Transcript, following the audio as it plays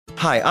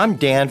Hi, I'm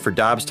Dan for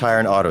Dobbs Tire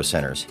and Auto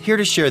Centers, here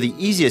to share the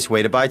easiest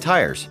way to buy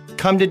tires.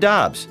 Come to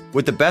Dobbs.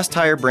 With the best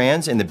tire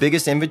brands and the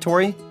biggest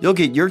inventory, you'll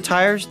get your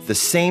tires the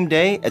same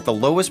day at the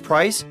lowest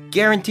price,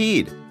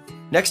 guaranteed.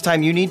 Next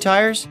time you need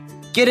tires,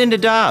 get into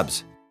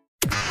Dobbs.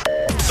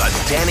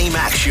 The Danny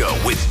Mac Show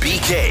with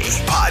BK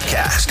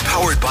podcast,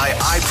 powered by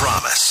I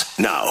Promise.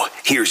 Now,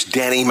 here's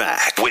Danny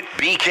Mac with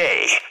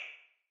BK.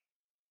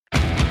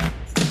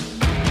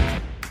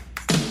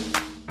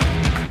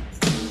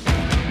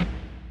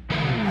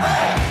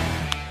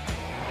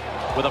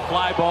 With a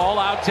fly ball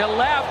out to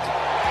left.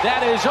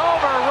 That is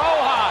over.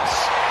 Rojas.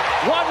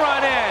 1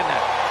 run in.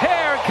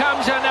 Here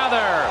comes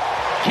another.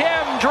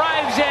 Kim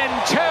drives in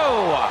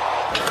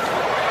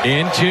 2.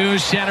 Into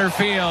center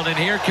field. And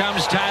here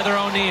comes Tyler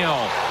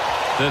O'Neill.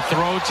 The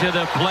throw to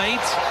the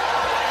plate.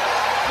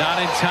 Not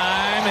in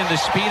time. And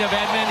the speed of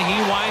Edman. He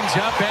winds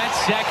up at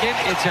second.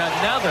 It's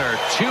another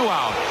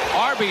 2-out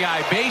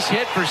RBI base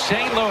hit for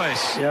St.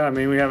 Louis. Yeah, I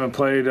mean, we haven't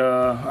played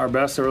our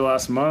best over the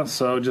last month,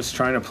 so just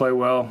trying to play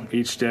well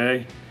each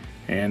day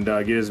and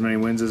get as many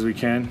wins as we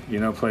can. You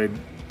know, played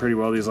pretty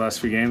well these last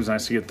few games.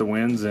 Nice to get the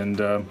wins and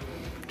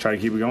try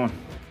to keep it going.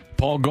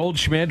 Paul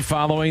Goldschmidt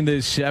following the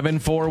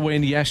 7-4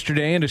 win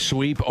yesterday and a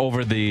sweep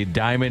over the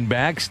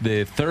Diamondbacks.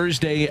 The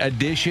Thursday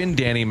edition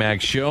Danny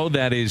Mac Show.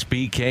 That is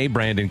BK,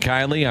 Brandon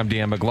Kiley. I'm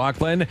Dan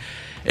McLaughlin.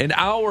 An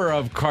hour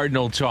of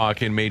Cardinal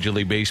talk and Major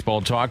League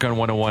Baseball talk on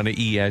 101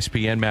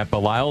 ESPN. Matt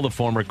Belisle, the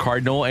former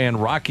Cardinal and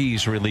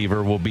Rockies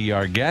reliever, will be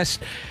our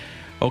guest.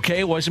 Okay,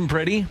 it wasn't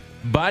pretty,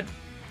 but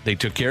they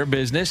took care of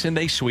business, and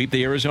they sweep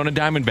the Arizona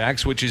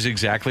Diamondbacks, which is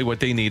exactly what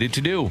they needed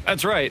to do.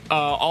 That's right.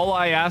 All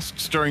I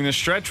asked during this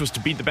stretch was to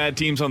beat the bad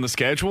teams on the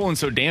schedule, and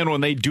so, Dan,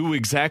 when they do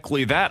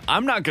exactly that,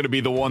 I'm not going to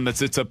be the one that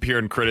sits up here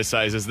and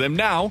criticizes them.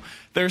 Now,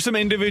 there are some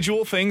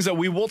individual things that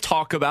we will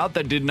talk about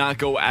that did not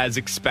go as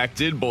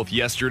expected, both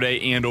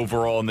yesterday and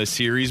overall in this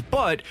series,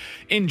 but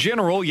in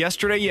general,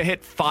 yesterday you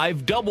hit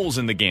 5 doubles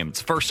in the game. It's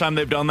the first time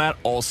they've done that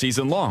all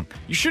season long.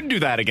 You shouldn't do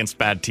that against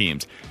bad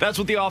teams. That's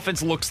what the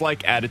offense looks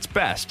like at its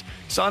best.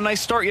 Saw a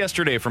nice start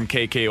yesterday from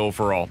KK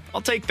overall.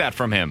 I'll take that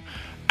from him.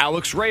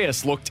 Alex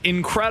Reyes looked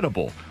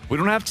incredible. We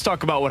don't have to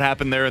talk about what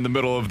happened there in the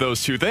middle of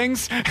those two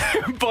things,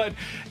 but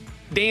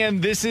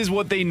Dan, this is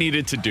what they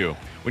needed to do.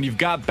 When you've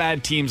got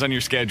bad teams on your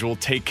schedule,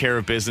 take care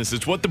of business.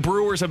 It's what the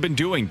Brewers have been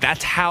doing.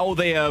 That's how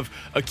they have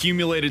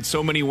accumulated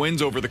so many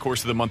wins over the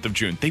course of the month of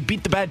June. They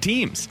beat the bad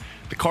teams.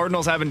 The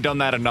Cardinals haven't done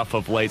that enough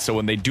of late, so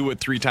when they do it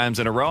 3 times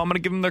in a row, I'm going to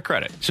give them their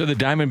credit. So the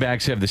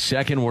Diamondbacks have the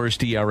second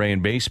worst ERA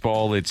in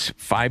baseball. It's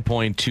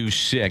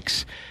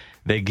 5.26.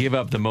 They give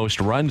up the most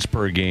runs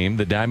per game.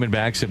 The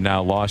Diamondbacks have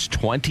now lost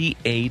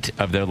 28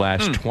 of their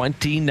last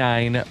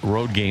 29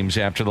 road games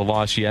after the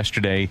loss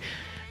yesterday.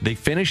 They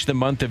finished the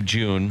month of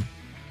June,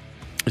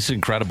 this is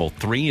incredible,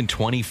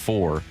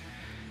 3-24.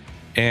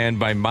 And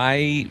by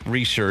my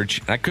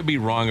research, I could be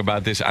wrong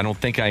about this, I don't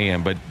think I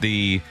am, but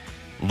the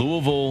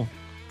Louisville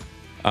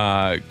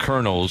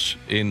Colonels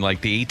in like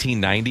the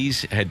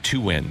 1890s had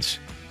 2 wins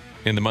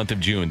in the month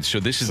of June. So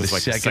this is the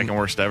like second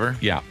worst ever?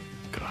 Yeah.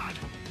 God.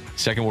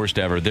 Second worst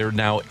ever. They're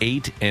now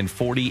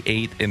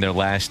 8-48 in their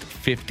last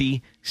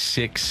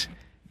 56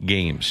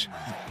 games.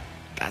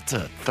 That's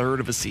a third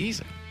of a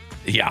season.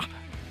 Yeah.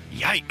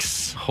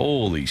 Yikes.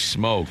 Holy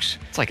smokes.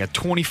 It's like a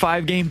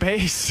 25-game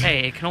pace.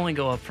 Hey, it can only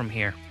go up from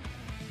here.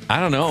 I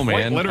don't know,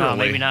 man. Literally. Oh,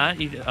 maybe not.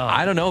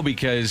 I don't know,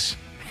 because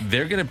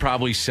they're going to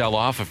probably sell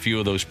off a few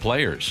of those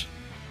players.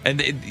 And,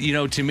 you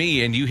know, to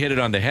me, and you hit it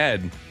on the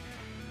head,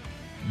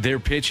 their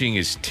pitching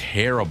is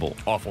terrible.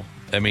 Awful.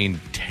 I mean,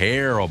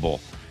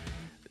 terrible.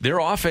 Their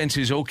offense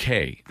is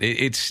okay.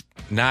 It's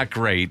not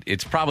great.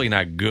 It's probably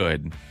not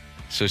good.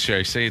 So should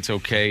I say it's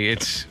okay?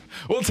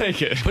 We'll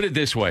take it. Put it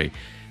this way.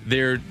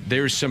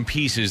 There's some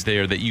pieces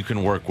there that you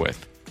can work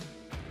with.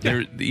 You know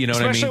what I mean?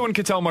 Especially when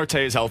Ketel Marte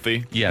is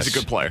healthy. Yes. He's a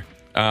good player.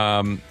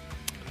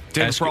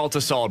 David Peralta's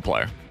a solid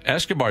player.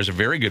 Escobar's a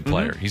very good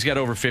player. He's got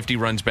over 50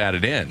 runs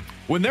batted in.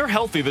 When they're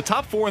healthy, the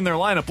top 4 in their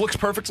lineup looks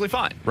perfectly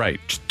fine. Right.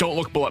 Just don't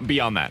look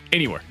beyond that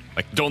anywhere.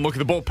 Like, don't look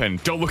at the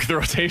bullpen. Don't look at the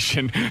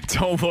rotation.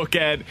 Don't look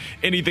at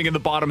anything in the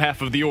bottom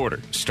half of the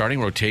order.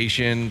 Starting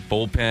rotation,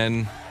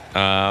 bullpen,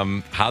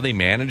 how they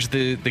manage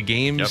the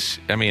games.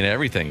 Yep. I mean,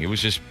 everything. It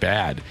was just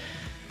bad.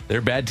 They're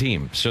a bad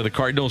team. So the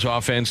Cardinals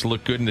offense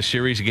looked good in the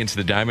series against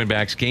the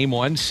Diamondbacks. Game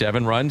 1,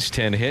 7 runs,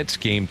 10 hits.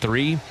 Game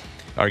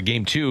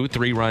 2,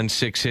 3 runs,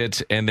 6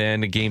 hits. And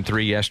then Game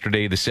 3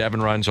 yesterday, the 7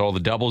 runs, all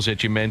the doubles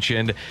that you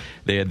mentioned.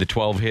 They had the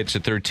 12 hits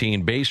and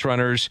 13 base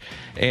runners.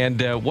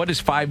 And what does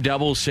 5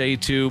 doubles say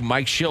to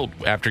Mike Schilt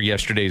after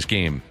yesterday's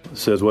game? It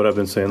says what I've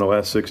been saying the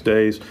last 6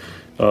 days,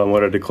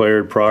 what I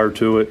declared prior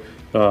to it.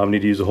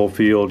 Need to use the whole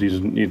field.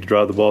 You need to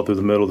drive the ball through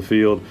the middle of the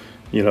field.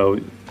 You know,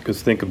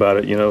 because think about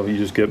it, you know, you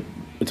just get –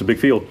 it's a big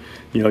field.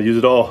 You know, use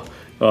it all.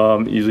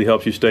 Usually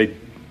helps you stay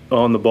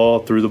on the ball,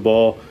 through the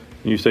ball,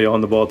 You stay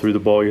on the ball, through the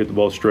ball, you hit the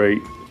ball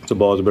straight. The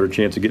ball has a better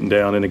chance of getting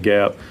down in a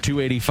gap.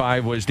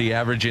 285 was the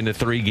average in the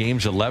 3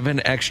 games,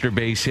 11 extra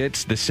base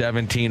hits, the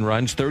 17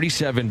 runs,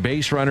 37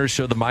 base runners.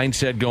 So the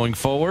mindset going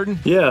forward?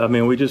 Yeah, I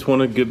mean, we just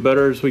want to get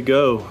better as we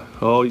go.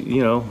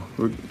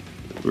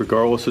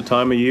 Regardless of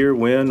time of year,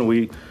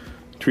 we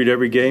treat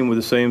every game with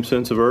the same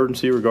sense of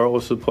urgency,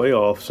 regardless of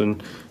playoffs.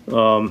 And,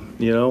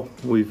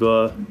 we've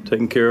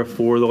taken care of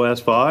 4 of the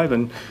last 5,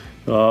 and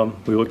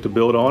we look to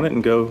build on it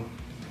and go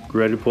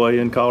ready to play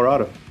in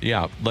Colorado.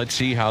 Yeah, let's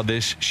see how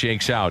this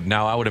shakes out.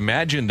 Now, I would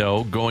imagine,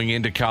 though, going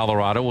into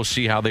Colorado, we'll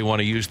see how they want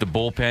to use the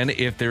bullpen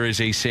if there is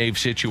a save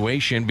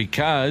situation,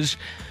 because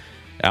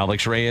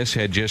Alex Reyes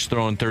had just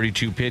thrown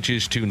 32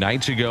 pitches 2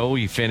 nights ago.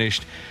 He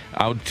finished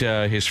out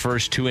his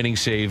first 2-inning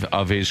save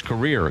of his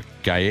career.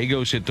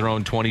 Gallegos had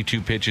thrown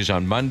 22 pitches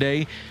on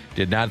Monday,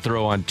 did not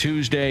throw on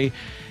Tuesday,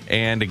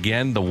 and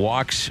again, the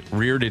walks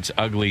reared its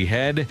ugly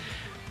head.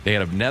 They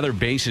had another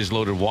bases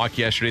loaded walk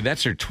yesterday.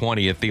 That's their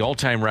 20th. The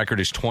all-time record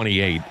is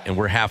 28, and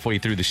we're halfway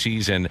through the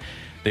season.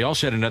 They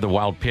also had another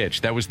wild pitch.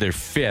 That was their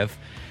 5th.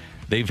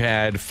 They've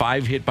had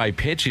 5 hit by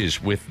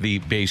pitches with the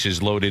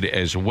bases loaded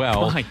as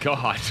well. Oh, my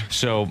God.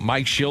 So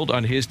Mike Schilt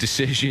on his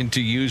decision to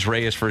use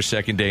Reyes for a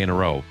second day in a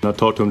row. I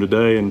talked to him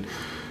today, and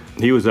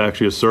he was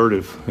actually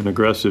assertive and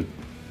aggressive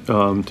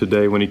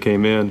today when he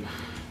came in.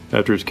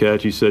 After his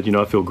catch, he said,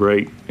 I feel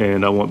great,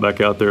 and I want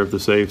back out there if the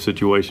save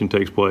situation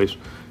takes place.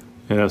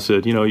 And I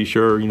said, you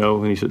sure?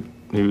 And he said,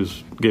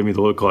 gave me the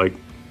look like,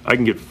 I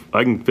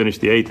can finish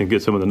the 8th and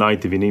get some of the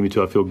 9th if you need me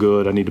to. I feel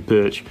good. I need to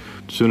pitch.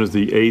 As soon as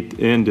the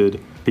 8th ended,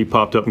 he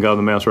popped up and got on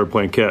the mound, started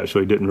playing catch. So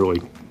he didn't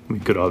really, he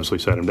could obviously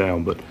sat him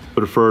down, but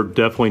preferred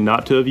definitely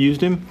not to have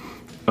used him.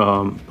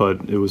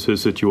 But it was his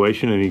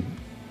situation, and he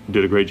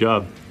did a great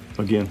job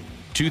again.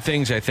 2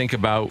 things I think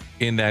about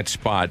in that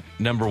spot.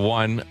 Number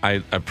one,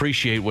 I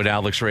appreciate what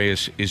Alex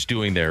Reyes is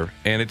doing there.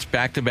 And it's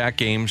back-to-back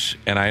games,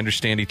 and I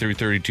understand he threw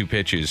 32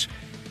 pitches.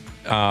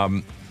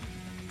 Mike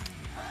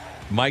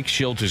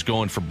Schilt is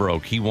going for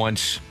broke. He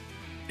wants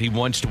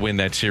to win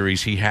that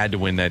series. He had to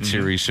win that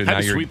series. So had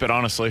now to sweep it,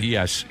 honestly.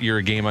 Yes, you're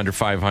a game under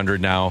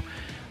 500 now.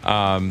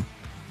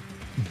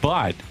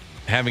 But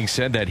having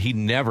said that, he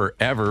never,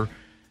 ever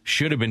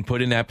should have been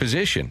put in that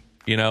position.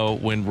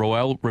 When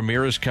Roel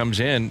Ramirez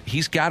comes in,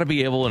 he's got to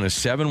be able in a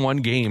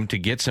 7-1 game to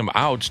get some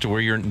outs to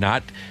where you're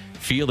not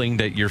feeling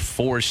that you're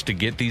forced to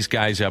get these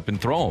guys up and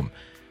throw them.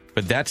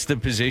 But that's the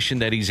position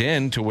that he's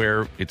in, to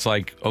where it's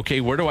like, okay,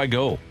 where do I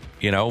go?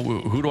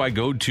 Who do I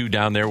go to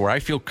down there where I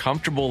feel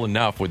comfortable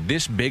enough with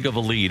this big of a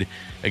lead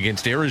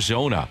against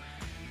Arizona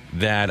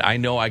that I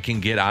know I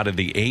can get out of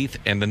the 8th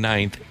and the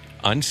 9th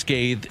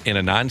unscathed in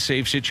a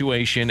non-save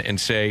situation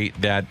and say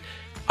that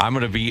I'm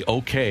going to be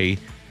okay,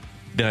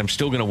 that I'm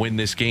still going to win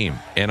this game.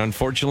 And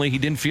unfortunately, he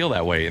didn't feel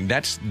that way. And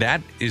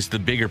that is the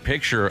bigger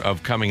picture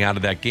of coming out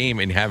of that game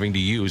and having to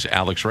use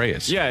Alex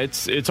Reyes. Yeah,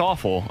 it's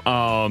awful.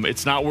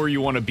 It's not where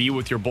you want to be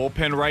with your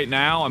bullpen right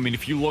now. I mean,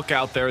 if you look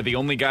out there, the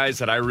only guys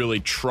that I really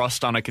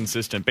trust on a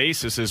consistent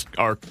basis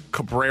are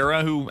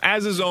Cabrera, who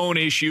has his own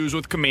issues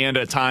with command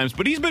at times,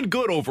 but he's been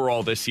good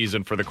overall this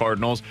season for the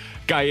Cardinals,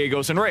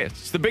 Gallegos, and Reyes.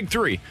 It's the big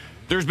 3.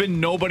 There's been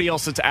nobody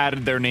else that's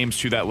added their names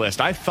to that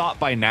list. I thought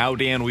by now,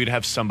 Dan, we'd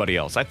have somebody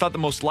else. I thought the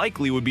most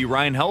likely would be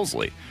Ryan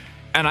Helsley.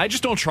 And I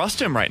just don't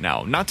trust him right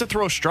now. Not to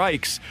throw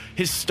strikes.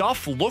 His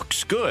stuff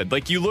looks good.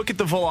 Like, you look at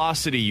the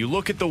velocity. You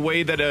look at the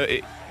way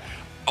that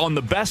on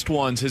the best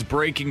ones, his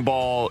breaking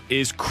ball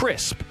is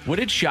crisp. Would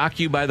it shock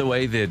you, by the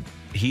way, that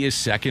he is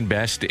second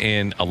best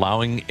in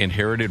allowing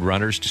inherited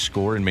runners to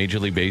score in Major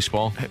League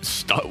Baseball?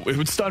 It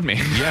would stun me.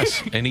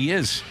 Yes, and he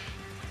is.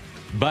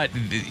 But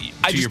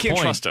I just can't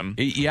trust him.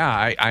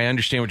 Yeah, I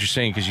understand what you're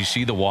saying, because you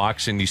see the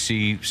walks and you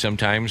see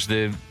sometimes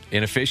the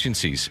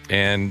inefficiencies,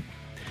 and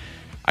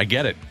I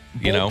get it.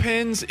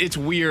 Bullpens, it's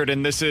weird,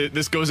 and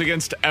this goes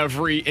against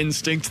every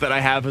instinct that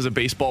I have as a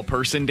baseball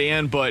person,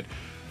 Dan, but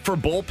for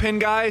bullpen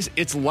guys,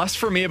 it's less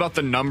for me about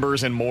the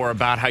numbers and more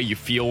about how you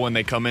feel when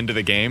they come into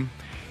the game.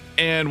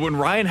 And when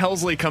Ryan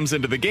Helsley comes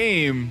into the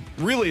game,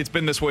 really it's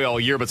been this way all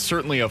year, but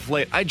certainly of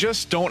late, I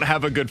just don't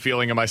have a good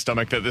feeling in my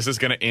stomach that this is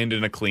going to end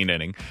in a clean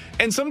inning.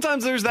 And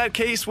sometimes there's that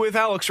case with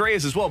Alex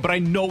Reyes as well, but I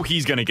know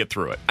he's going to get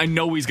through it. I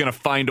know he's going to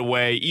find a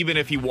way, even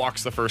if he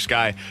walks the first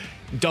guy.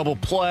 Double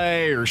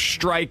play or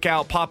strike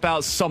out, pop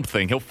out,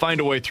 something. He'll find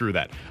a way through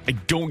that. I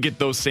don't get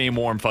those same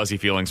warm, fuzzy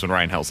feelings when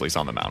Ryan Helsley's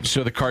on the mound.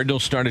 So the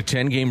Cardinals start a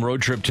 10-game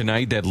road trip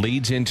tonight that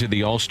leads into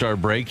the All-Star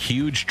break.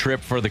 Huge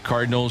trip for the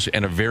Cardinals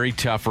and a very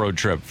tough road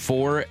trip.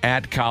 4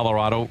 at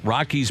Colorado.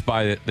 Rockies,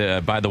 by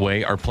the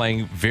way, are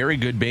playing very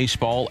good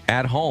baseball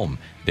at home.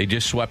 They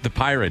just swept the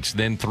Pirates.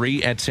 Then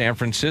 3 at San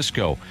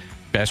Francisco.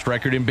 best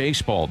record in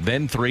baseball,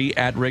 then 3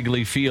 at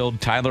Wrigley Field.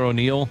 Tyler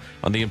O'Neill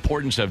on the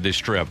importance of this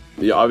trip.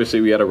 Yeah,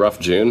 obviously we had a rough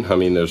June. I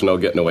mean, there's no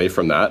getting away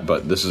from that,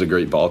 but this is a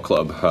great ball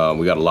club.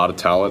 We got a lot of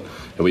talent,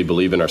 and we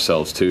believe in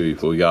ourselves too.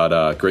 We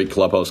got great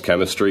clubhouse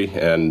chemistry,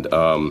 and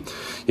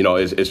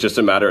it's just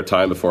a matter of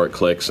time before it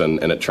clicks and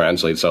it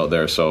translates out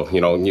there. So,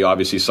 you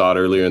obviously saw it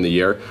earlier in the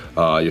year.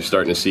 You're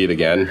starting to see it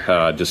again,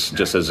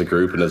 just as a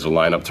group and as the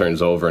lineup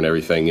turns over and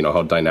everything,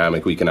 how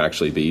dynamic we can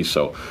actually be.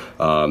 So,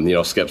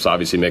 Skip's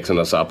obviously mixing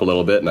us up a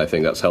little bit, and I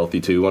think that's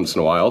healthy too once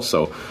in a while.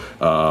 So,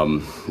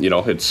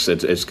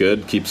 it's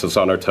good, keeps us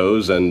on our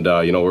toes, and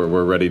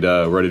we're ready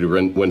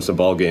to win some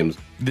ball games.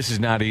 This is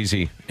not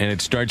easy, and it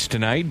starts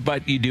tonight,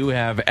 but you do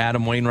have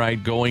Adam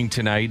Wainwright going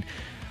tonight.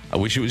 I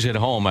wish it was at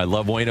home. I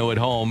love Waino at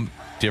home.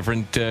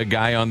 Different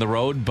guy on the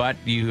road, but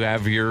you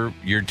have your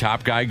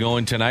top guy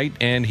going tonight,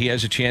 and he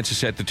has a chance to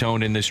set the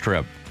tone in this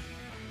trip.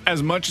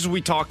 As much as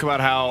we talk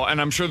about how,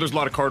 and I'm sure there's a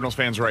lot of Cardinals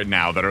fans right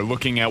now that are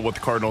looking at what the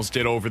Cardinals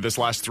did over this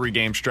last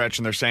 3-game stretch,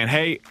 and they're saying,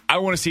 hey, I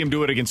want to see them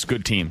do it against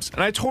good teams.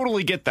 And I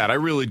totally get that. I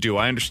really do.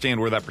 I understand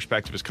where that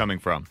perspective is coming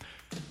from.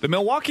 The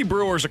Milwaukee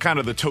Brewers are kind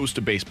of the toast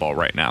of baseball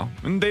right now,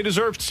 and they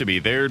deserve to be.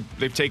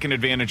 They've taken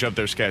advantage of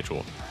their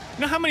schedule.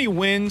 You know how many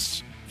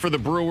wins for the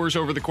Brewers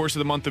over the course of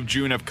the month of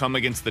June have come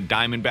against the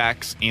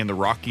Diamondbacks and the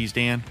Rockies,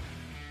 Dan?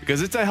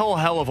 Because it's a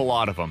hell of a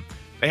lot of them.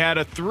 They had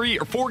a 3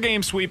 or 4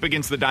 game sweep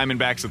against the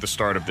Diamondbacks at the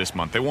start of this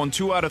month. They won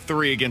 2 out of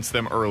 3 against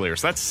them earlier.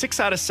 So that's 6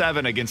 out of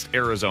 7 against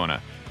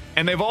Arizona.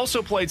 And they've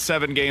also played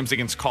 7 games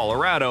against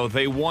Colorado.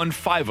 They won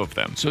 5 of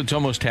them. So it's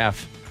almost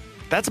half.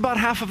 That's about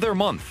half of their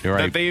month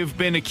that they've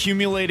been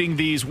accumulating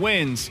these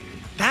wins.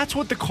 That's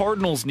what the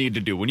Cardinals need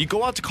to do. When you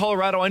go out to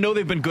Colorado, I know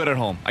they've been good at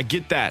home. I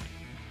get that.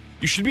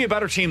 You should be a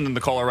better team than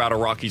the Colorado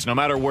Rockies no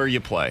matter where you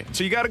play.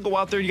 So you got to go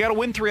out there. You got to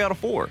win 3 out of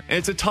 4. And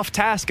it's a tough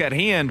task at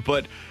hand,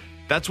 but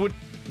that's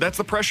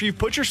the pressure you've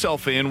put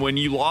yourself in when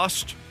you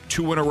lost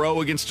 2 in a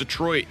row against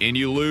Detroit and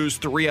you lose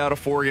 3 out of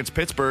 4 against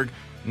Pittsburgh.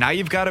 Now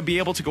you've got to be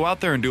able to go out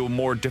there and do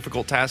more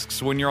difficult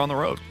tasks when you're on the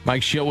road.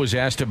 Mike Schill was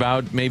asked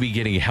about maybe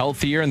getting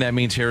healthier, and that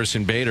means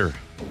Harrison Bader.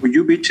 Would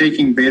you be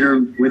taking Bader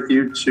with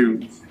you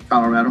to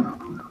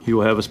Colorado? He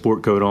will have a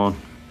sport coat on.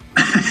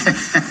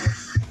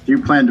 Do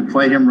you plan to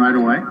play him right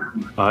away?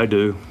 I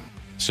do.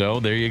 So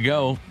there you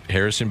go.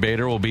 Harrison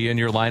Bader will be in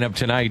your lineup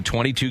tonight.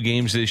 22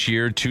 games this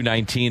year,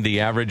 219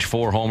 the average,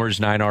 4 homers,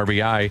 9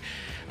 RBI.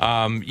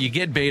 You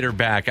get Bader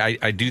back.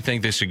 I do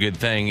think this is a good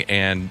thing,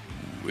 and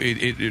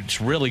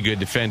it's really good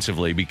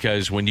defensively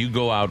because when you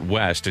go out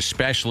west,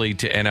 especially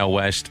to NL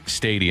West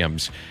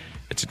stadiums,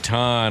 it's a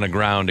ton of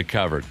ground to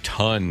cover,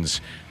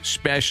 tons,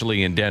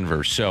 especially in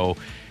Denver. So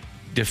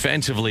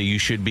defensively, you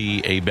should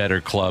be a better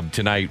club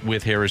tonight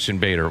with Harrison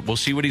Bader. We'll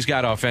see what he's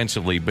got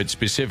offensively, but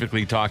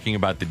specifically talking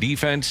about the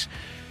defense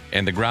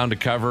and the ground to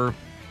cover,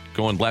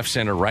 going left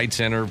center, right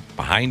center,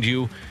 behind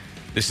you,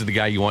 this is the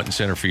guy you want in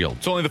center field.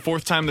 It's only the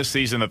 4th time this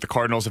season that the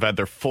Cardinals have had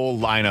their full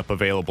lineup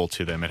available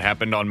to them. It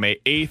happened on May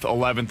 8th,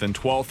 11th, and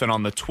 12th, and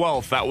on the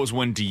 12th, that was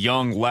when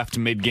DeYoung left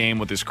mid-game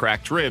with his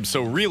cracked rib.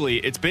 So really,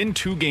 it's been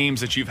 2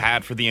 games that you've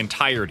had for the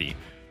entirety.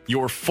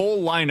 Your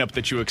full lineup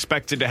that you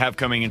expected to have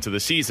coming into the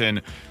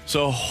season.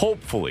 So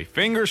hopefully,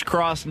 fingers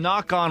crossed,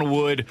 knock on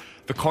wood,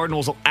 the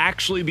Cardinals will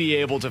actually be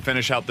able to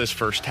finish out this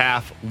first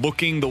half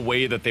looking the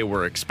way that they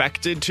were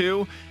expected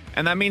to.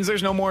 And that means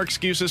there's no more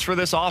excuses for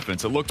this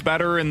offense. It looked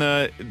better in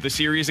the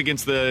series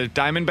against the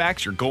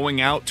Diamondbacks. You're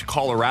going out to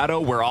Colorado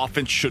where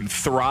offense should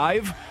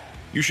thrive.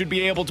 You should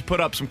be able to put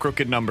up some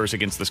crooked numbers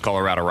against this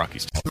Colorado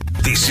Rockies.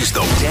 This is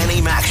the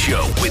Danny Mac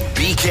Show with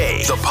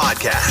BK, the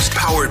podcast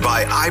powered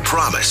by I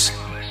Promise.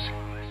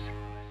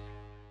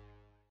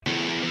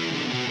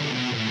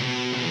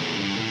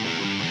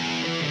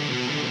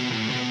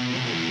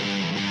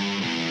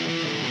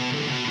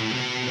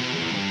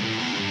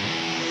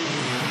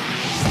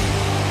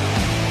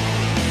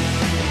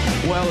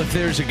 Well, if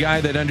there's a guy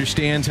that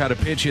understands how to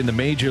pitch in the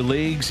major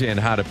leagues and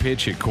how to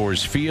pitch at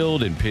Coors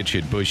Field and pitch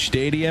at Busch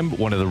Stadium,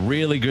 one of the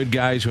really good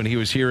guys when he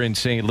was here in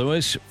St.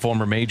 Louis,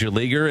 former major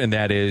leaguer, and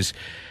that is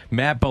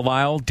Matt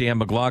Belisle, Dan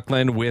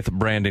McLaughlin with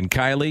Brandon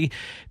Kiley.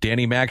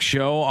 Danny Mac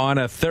Show on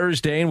a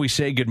Thursday, and we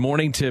say good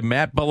morning to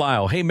Matt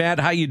Belisle. Hey, Matt,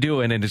 how you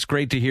doing? And it's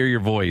great to hear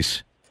your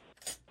voice.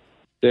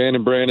 Dan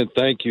and Brandon,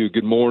 thank you.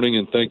 Good morning,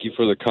 and thank you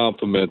for the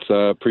compliments.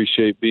 I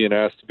appreciate being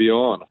asked to be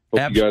on.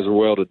 Hope you guys are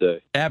well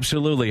today.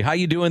 Absolutely. How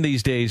you doing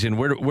these days, and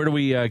where do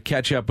we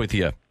catch up with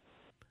you?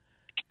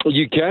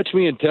 You catch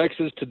me in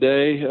Texas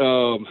today.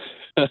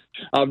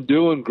 I'm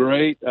doing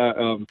great.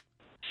 I'm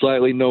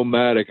slightly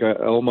nomadic.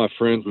 All my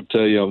friends would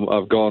tell you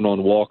I've gone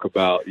on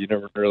walkabout. You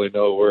never really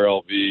know where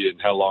I'll be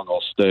and how long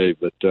I'll stay,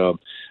 but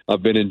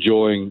I've been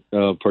enjoying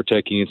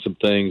partaking in some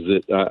things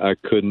that I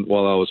couldn't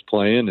while I was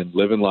playing and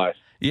living life.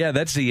 Yeah,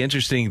 that's the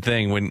interesting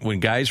thing. When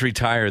guys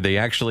retire,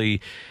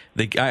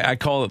 I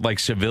call it like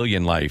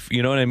civilian life.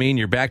 You know what I mean?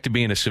 You're back to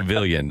being a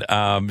civilian.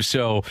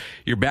 So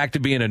you're back to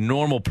being a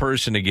normal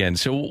person again.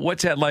 So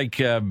what's that like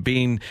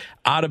being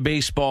out of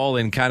baseball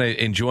and kind of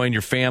enjoying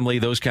your family,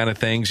 those kind of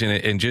things,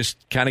 and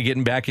just kind of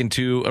getting back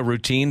into a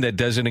routine that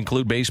doesn't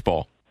include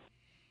baseball?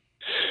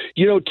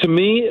 To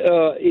me,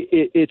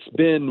 it's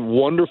been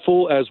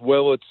wonderful, as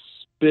well. It's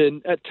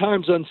been at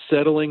times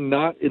unsettling,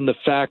 not in the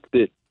fact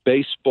that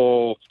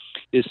baseball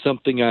is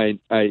something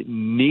I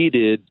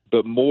needed,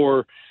 but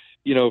more,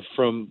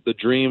 from the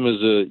dream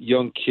as a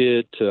young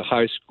kid to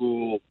high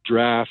school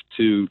draft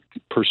to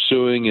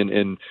pursuing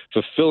and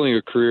fulfilling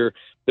a career.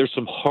 There's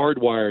some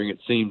hardwiring, it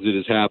seems, that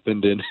has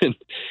happened,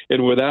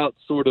 and without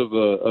sort of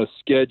a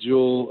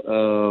schedule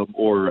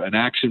or an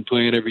action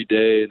plan every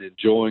day and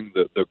enjoying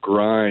the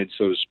grind,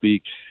 so to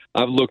speak,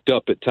 I've looked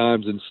up at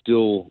times and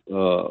still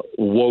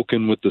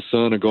woken with the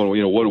sun and going,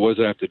 what was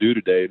I have to do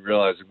today? And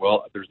realizing,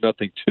 well, there's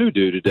nothing to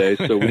do today,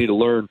 so we need to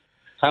learn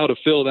how to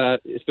fill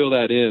that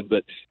in.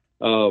 But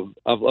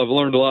I've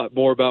learned a lot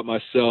more about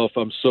myself.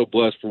 I'm so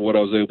blessed for what I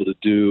was able to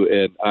do,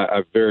 and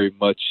I very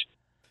much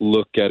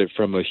look at it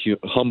from a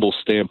humble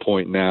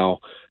standpoint now,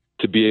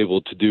 to be able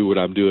to do what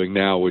I'm doing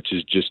now, which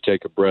is just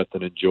take a breath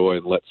and enjoy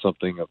and let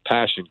something of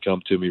passion come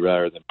to me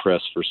rather than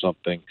press for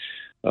something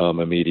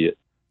immediate.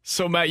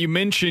 So, Matt, you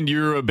mentioned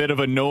you're a bit of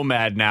a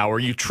nomad now. Are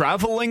you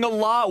traveling a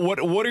lot?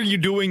 What are you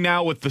doing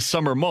now with the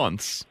summer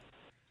months?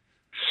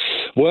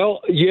 Well,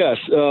 yes.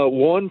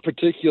 One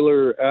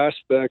particular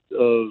aspect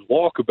of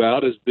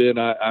walkabout has been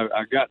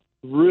I got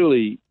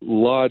really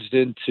lodged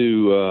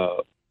into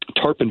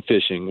tarpon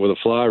fishing with a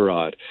fly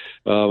rod.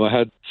 I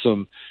had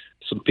some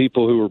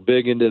people who were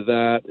big into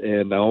that,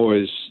 and I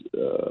always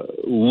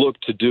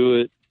looked to do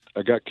it.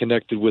 I got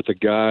connected with a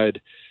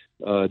guide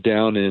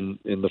down in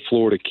the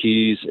Florida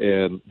Keys,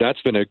 and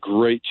that's been a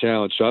great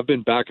challenge. So I've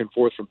been back and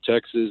forth from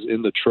Texas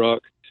in the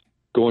truck,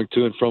 going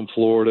to and from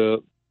Florida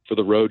for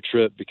the road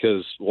trip,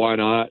 because why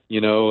not?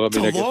 It's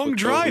a long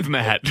drive,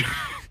 Matt.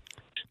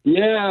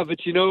 Yeah, but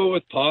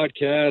with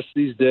podcasts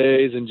these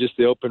days and just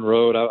the open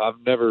road, I've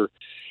never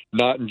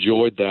not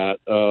enjoyed that.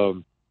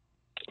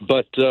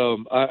 But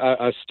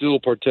I still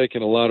partake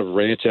in a lot of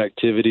ranch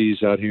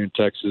activities out here in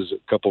Texas,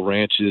 a couple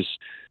ranches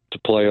to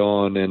play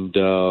on, and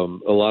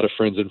a lot of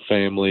friends and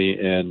family.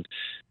 And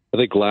I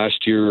think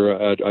last year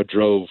I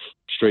drove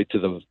straight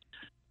to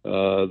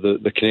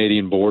the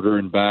Canadian border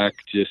and back,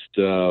 just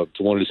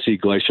wanted to see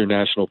Glacier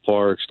National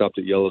Park, stopped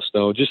at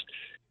Yellowstone, just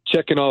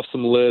checking off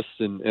some lists,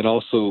 and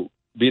also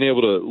being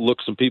able to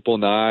look some people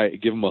in the eye,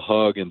 give them a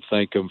hug, and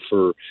thank them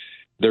for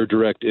their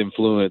direct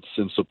influence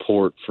and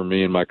support for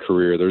me in my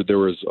career. There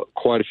was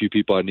quite a few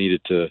people I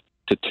needed to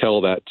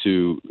tell that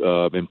to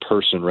in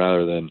person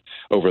rather than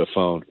over the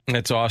phone.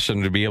 It's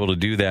awesome to be able to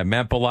do that.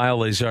 Matt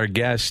Belisle is our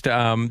guest.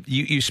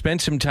 You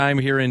spent some time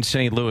here in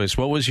St. Louis.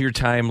 What was your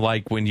time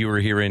like when you were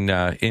here in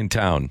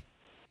town?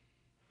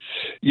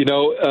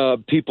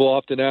 People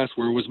often ask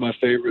where was my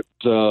favorite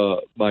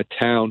my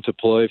town to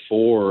play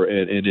for,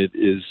 and it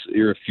is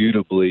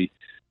irrefutably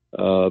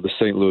the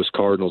St. Louis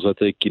Cardinals. I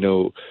think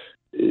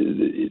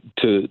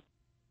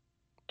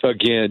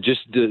again,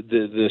 just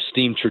the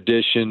esteemed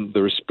tradition,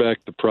 the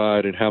respect, the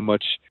pride, and how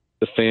much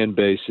the fan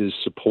base is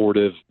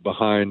supportive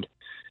behind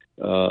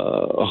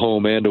a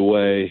home and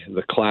away,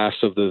 the class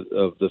of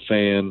the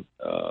fan,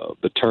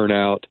 the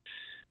turnout,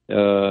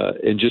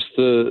 and just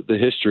the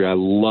history. I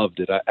loved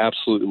it. I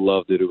absolutely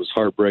loved it. It was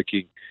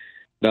heartbreaking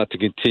not to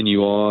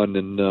continue on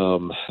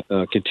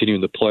and continue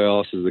in the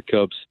playoffs as the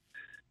Cubs,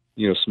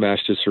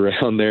 smashed us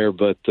around there.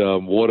 But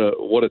what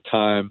a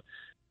time,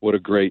 what a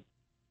great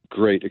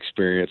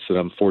experience that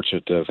I'm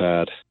fortunate to have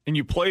had. And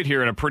you played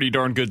here in a pretty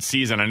darn good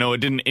season. I know it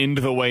didn't end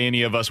the way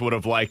any of us would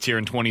have liked here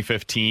in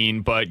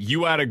 2015, but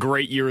you had a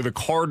great year. The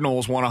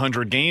Cardinals won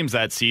 100 games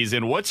that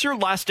season. What's your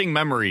lasting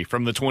memory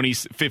from the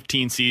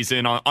 2015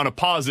 season on a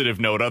positive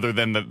note, other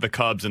than the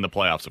Cubs in the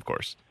playoffs, of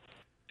course?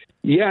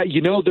 Yeah,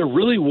 there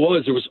really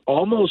was. There was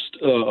almost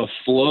a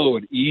flow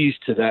and ease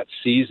to that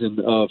season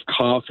of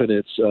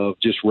confidence of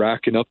just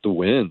racking up the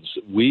wins.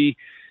 We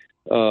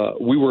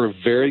were a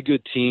very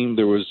good team.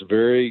 There was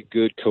very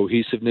good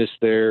cohesiveness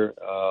there.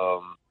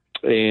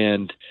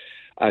 And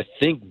I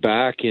think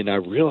back and I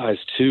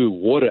realized, too,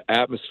 what an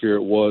atmosphere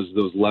it was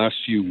those last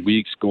few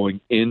weeks going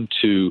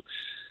into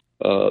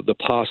the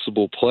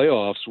possible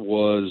playoffs.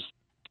 Was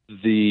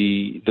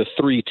the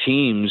three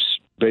teams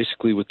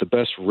basically with the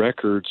best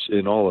records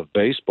in all of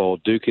baseball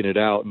duking it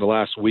out in the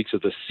last weeks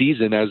of the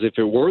season as if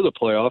it were the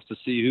playoffs, to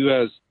see who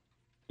has,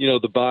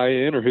 the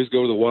buy-in or who's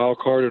going to the wild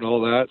card and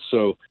all that.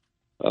 So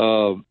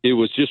it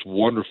was just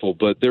wonderful.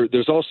 But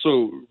there's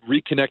also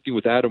reconnecting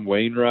with Adam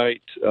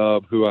Wainwright,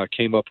 who I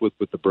came up with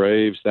the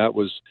Braves. That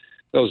was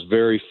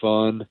very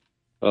fun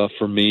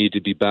for me to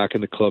be back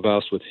in the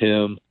clubhouse with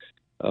him.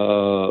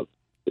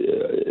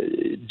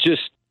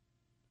 Just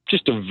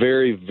a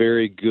very,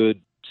 very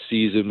good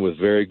season with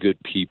very good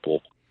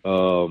people.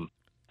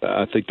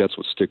 I think that's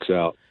what sticks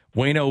out.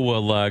 Waino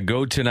will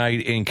go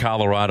tonight in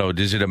Colorado.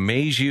 Does it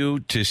amaze you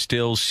to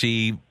still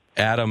see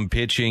Adam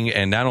pitching,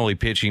 and not only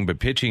pitching, but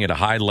pitching at a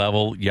high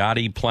level?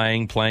 Yachty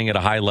playing at a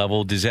high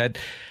level. Does that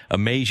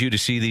amaze you to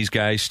see these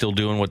guys still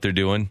doing what they're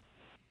doing?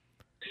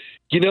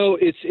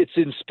 It's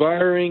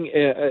inspiring.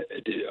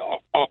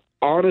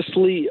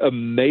 honestly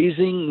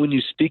amazing when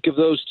you speak of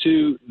those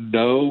two?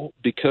 No,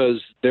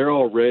 because they're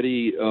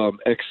already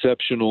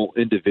exceptional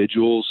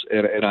individuals,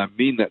 and I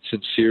mean that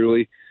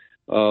sincerely.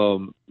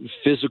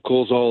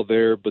 Physical's all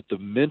there, but the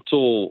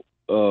mental,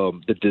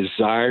 the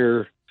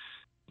desire,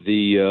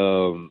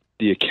 the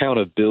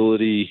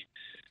accountability.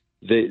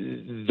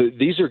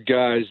 These are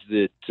guys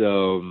that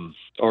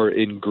are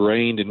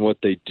ingrained in what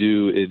they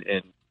do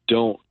and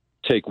don't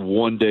take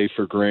one day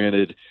for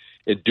granted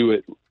and do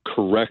it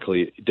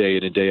correctly day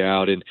in and day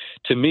out. And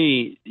to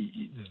me,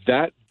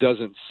 that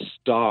doesn't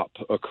stop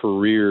a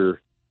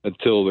career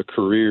until the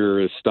career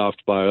is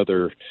stopped by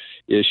other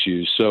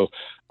issues. So,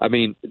 I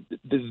mean,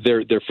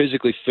 they're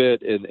physically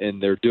fit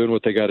and they're doing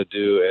what they got to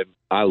do, and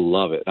I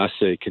love it. I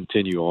say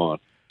continue on.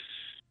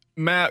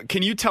 Matt,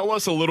 can you tell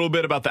us a little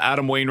bit about the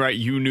Adam Wainwright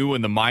you knew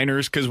in the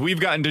minors? Because we've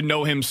gotten to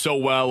know him so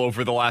well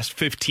over the last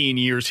 15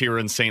 years here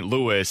in St.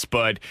 Louis,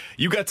 but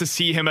you got to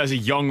see him as a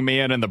young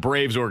man in the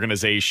Braves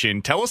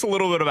organization. Tell us a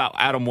little bit about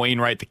Adam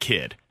Wainwright, the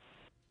kid.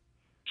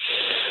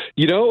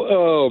 You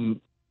know,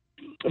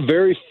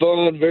 very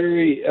fun,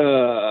 very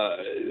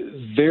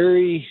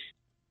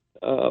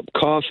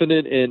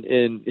confident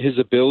in his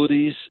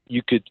abilities.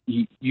 You could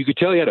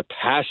tell he had a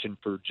passion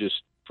for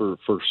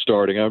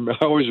starting. I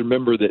always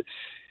remember that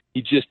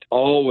he just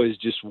always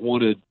just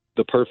wanted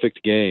the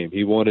perfect game.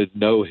 He wanted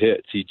no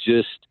hits.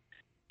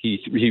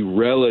 He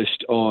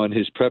relished on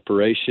his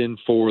preparation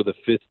for the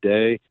fifth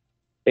day,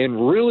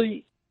 and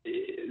really,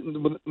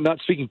 not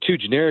speaking too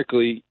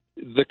generically,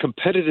 the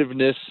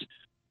competitiveness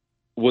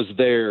was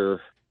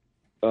there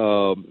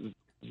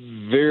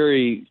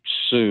very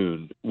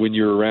soon when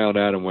you're around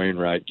Adam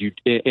Wainwright. You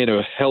in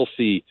a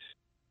healthy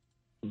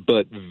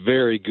but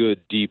very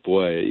good deep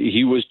way.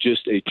 He was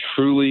just a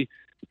truly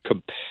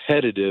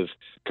competitive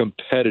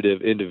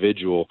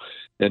individual,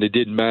 and it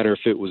didn't matter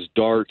if it was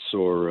darts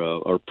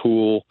or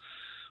pool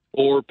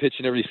or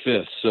pitching every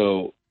fifth.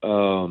 So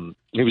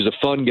he was a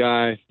fun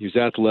guy. He was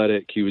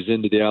athletic. He was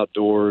into the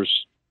outdoors.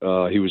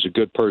 He was a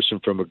good person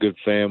from a good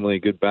family,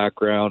 good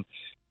background,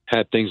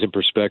 had things in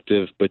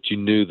perspective, but you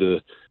knew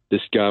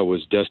this guy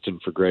was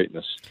destined for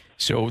greatness.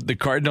 So the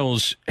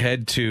Cardinals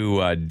head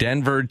to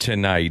Denver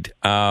tonight.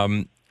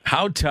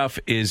 How tough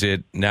is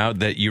it, now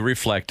that you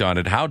reflect on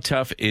it, how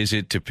tough is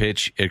it to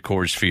pitch at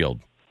Coors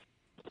Field?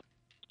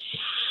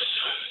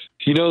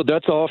 You know,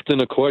 that's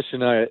often a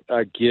question I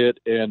get,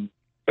 and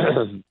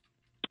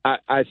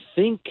I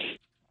think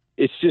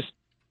it's just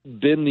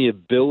been the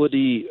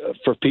ability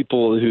for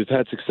people who've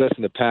had success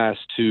in the past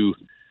to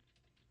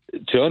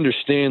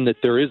understand that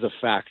there is a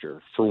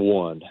factor, for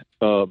one,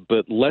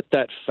 but let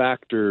that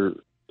factor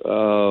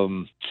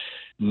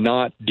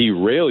not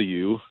derail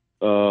you,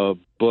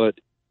 but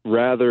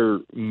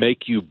rather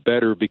make you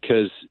better,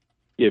 because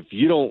if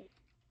you don't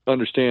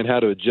understand how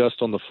to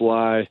adjust on the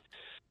fly,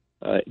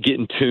 get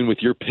in tune with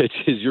your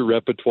pitches, your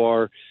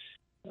repertoire,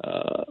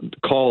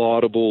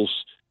 call audibles,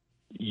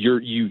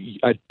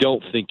 I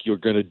don't think you're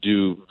going to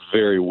do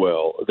very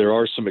well. There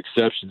are some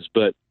exceptions,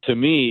 but to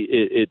me,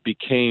 it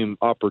became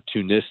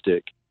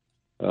opportunistic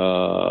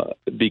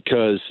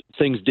because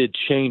things did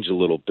change a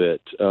little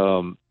bit.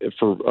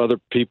 For other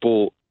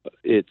people,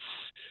 it's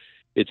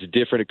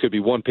different. It could be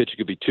one pitch, it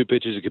could be two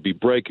pitches, it could be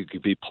break, it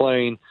could be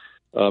plain,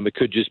 it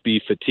could just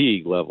be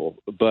fatigue level.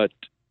 But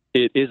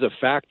it is a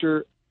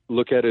factor.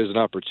 Look at it as an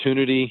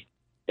opportunity.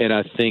 And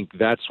I think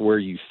that's where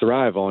you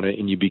thrive on it,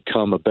 and you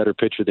become a better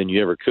pitcher than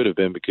you ever could have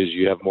been because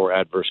you have more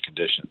adverse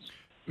conditions.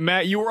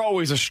 Matt, you were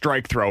always a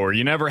strike thrower.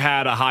 You never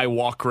had a high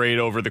walk rate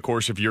over the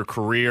course of your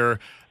career.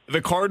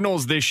 The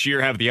Cardinals this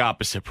year have the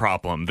opposite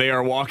problem. They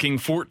are walking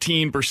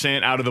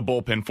 14% out of the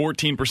bullpen,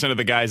 14% of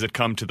the guys that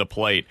come to the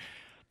plate.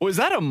 Was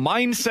that a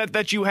mindset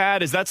that you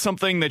had? Is that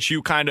something that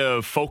you kind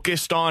of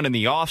focused on in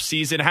the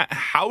offseason?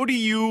 How do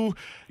you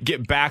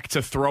get back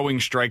to throwing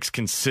strikes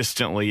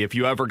consistently if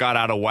you ever got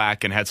out of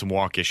whack and had some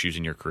walk issues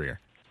in your career?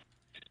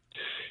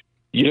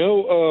 You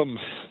know,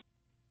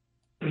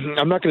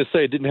 I'm not going to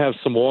say I didn't have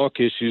some walk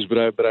issues, but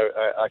I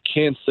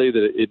can say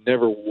that it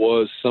never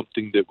was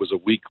something that was a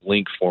weak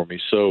link for me.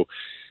 So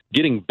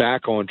getting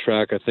back on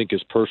track, I think,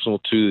 is personal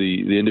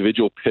to the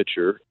individual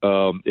pitcher.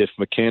 If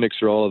mechanics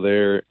are all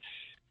there,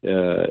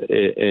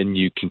 and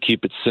you can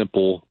keep it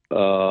simple,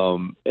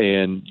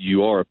 and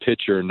you are a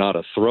pitcher, not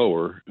a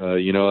thrower.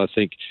 I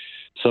think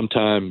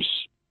sometimes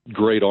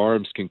great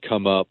arms can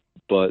come up,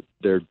 but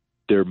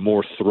they're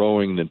more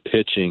throwing than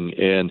pitching.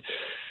 And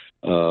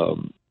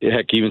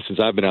heck, even since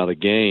I've been out of the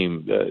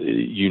game,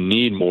 you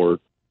need more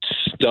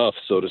stuff,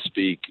 so to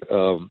speak,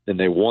 and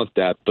they want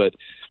that. But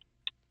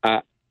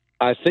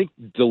I think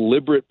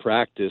deliberate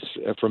practice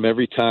from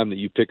every time that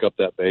you pick up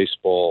that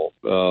baseball,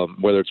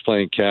 whether it's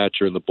playing catch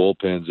or in the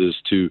bullpens, is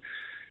to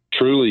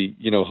truly,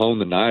 hone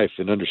the knife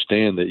and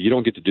understand that you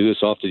don't get to do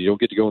this often. You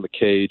don't get to go in the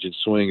cage and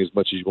swing as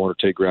much as you want or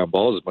take ground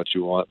balls as much as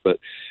you want. But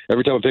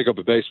every time I pick up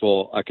a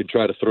baseball, I can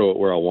try to throw it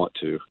where I want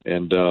to.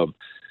 And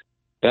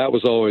that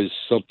was always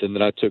something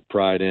that I took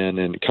pride in.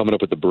 And coming up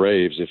with the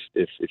Braves,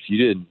 if you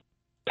didn't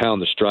pound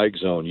the strike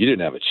zone, you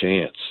didn't have a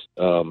chance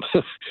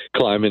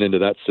climbing into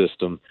that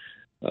system.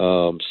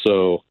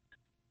 So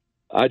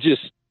I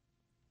just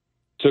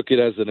took it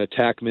as an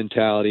attack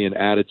mentality and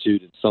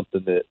attitude, and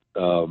something that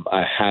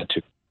I had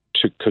to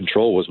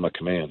control was my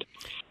command.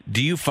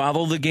 Do you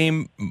follow the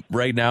game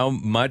right now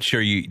much,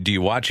 or do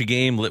you watch a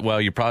game? Well,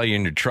 you're probably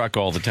in your truck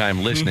all the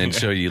time listening,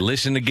 so you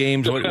listen to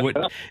games.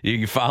 What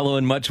you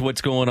following much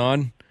what's going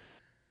on?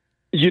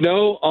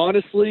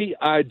 Honestly,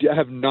 I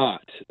have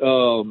not.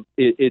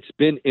 It's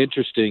been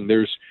interesting.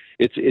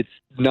 It's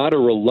not a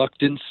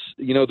reluctance.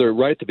 They're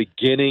right at the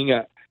beginning.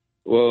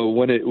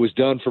 When it was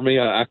done for me,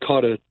 I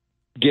caught a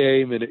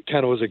game, and it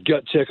kind of was a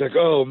gut check, like,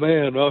 oh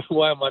man,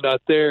 why am I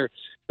not there?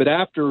 But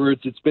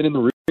afterwards, it's been in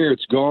the rear,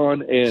 it's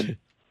gone, and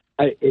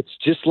it's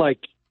just like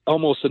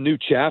almost a new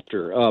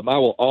chapter. I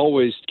will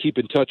always keep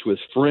in touch with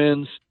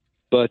friends,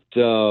 but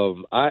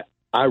I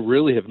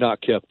really have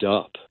not kept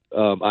up.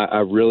 I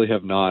really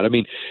have not. I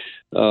mean,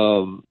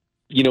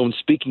 and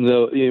speaking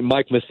though,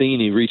 Mike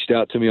Matheny reached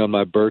out to me on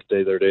my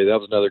birthday the other day. That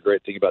was another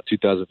great thing about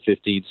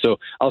 2015. So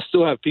I'll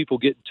still have people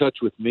get in touch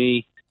with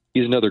me.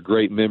 He's another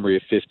great memory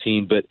of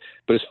 15. But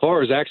as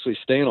far as actually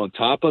staying on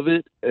top of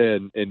it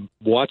and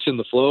watching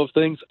the flow of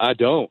things, I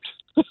don't.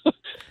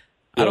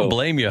 I don't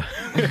blame you.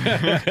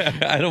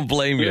 I don't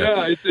blame you.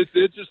 Yeah, it's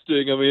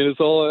interesting. I mean, it's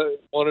all I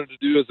wanted to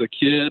do as a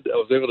kid. I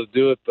was able to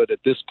do it, but at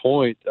this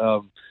point,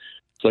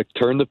 it's like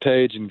turn the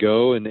page and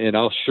go, and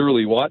I'll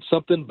surely watch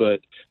something,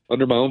 but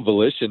under my own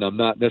volition, I'm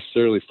not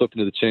necessarily flipping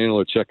to the channel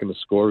or checking the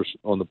scores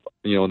on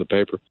the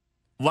paper.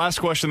 Last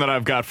question that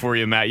I've got for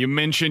you, Matt. You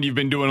mentioned you've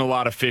been doing a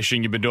lot of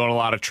fishing. You've been doing a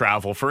lot of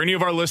travel. For any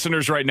of our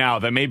listeners right now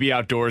that may be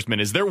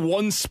outdoorsmen, is there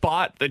one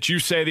spot that you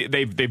say that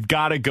they've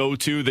got to go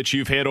to that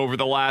you've hit over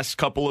the last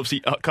couple of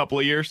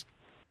years?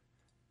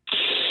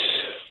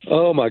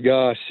 Oh, my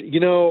gosh.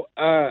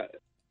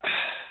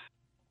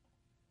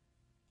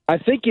 I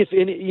think if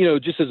any,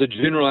 just as a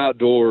general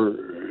outdoor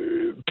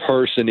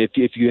person,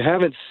 if you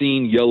haven't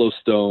seen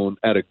Yellowstone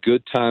at a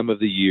good time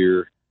of the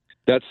year,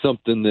 that's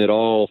something that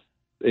all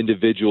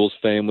individuals,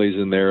 families,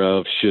 and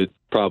thereof should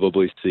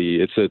probably see.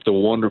 It's a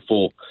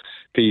wonderful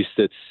piece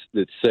that's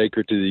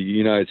sacred to the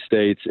United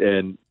States,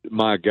 and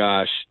my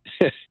gosh,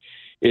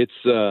 it's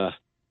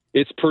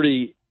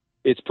pretty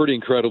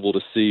incredible to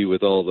see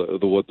with all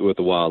with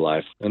the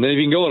wildlife. And then if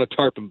you can go on a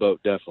tarpon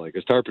boat, definitely,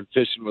 because tarpon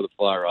fishing with a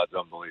fly rod is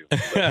unbelievable.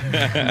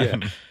 Yeah,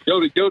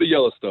 go to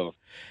Yellowstone.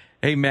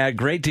 Hey, Matt,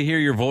 great to hear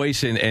your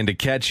voice and to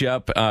catch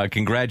up.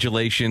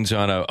 Congratulations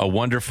on a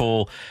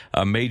wonderful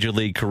Major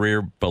League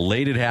career.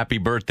 Belated happy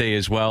birthday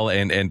as well,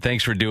 and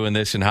thanks for doing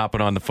this and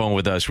hopping on the phone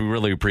with us. We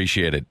really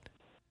appreciate it.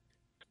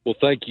 Well,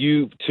 thank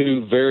you,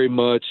 too, very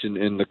much,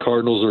 and the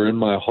Cardinals are in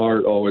my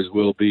heart, always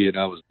will be, and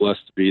I was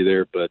blessed to be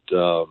there. But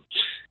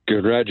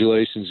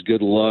congratulations,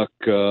 good luck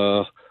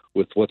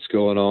with what's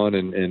going on,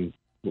 and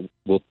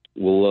we'll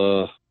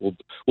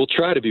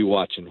try to be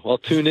watching. I'll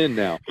tune in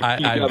now. You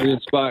got me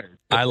inspired.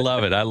 I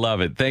love it. I love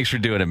it. Thanks for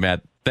doing it,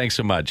 Matt. Thanks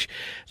so much.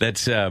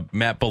 That's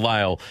Matt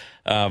Belisle,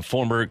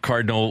 former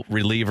Cardinal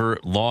reliever,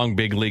 long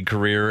big league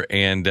career,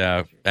 and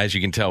as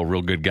you can tell,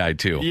 real good guy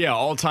too. Yeah,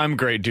 all-time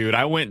great dude.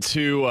 I went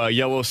to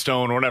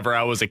Yellowstone whenever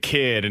I was a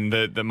kid,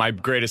 and my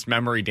greatest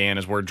memory, Dan,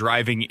 is we're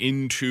driving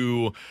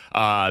into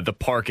the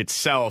park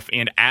itself,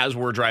 and as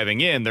we're driving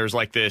in, there's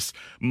like this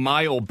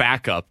mile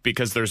backup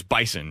because there's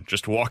bison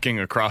just walking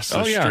across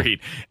the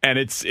street, and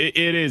it's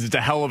a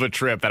hell of a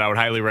trip that I would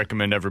highly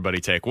recommend everybody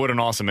take. What an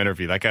awesome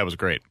interview. That guy was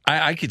great.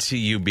 I could see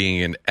you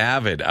being an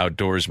avid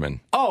outdoorsman.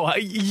 Oh,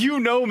 you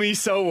know me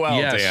so well,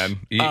 yes. Dan.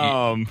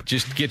 You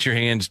just get your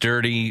hands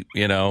dirty,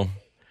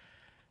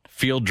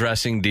 field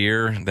dressing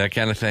deer, that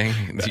kind of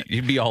thing.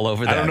 You'd be all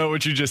over that. I don't know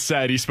what you just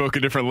said. You spoke a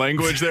different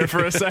language there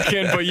for a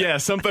second, but yeah,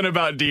 something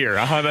about deer.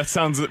 That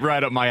sounds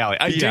right up my alley.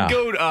 I did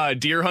go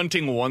deer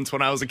hunting once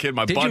when I was a kid.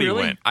 My buddy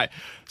went.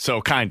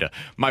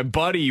 My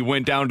buddy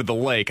went down to the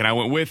lake, and I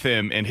went with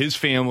him and his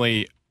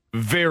family.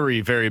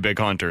 Very, very big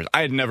hunters.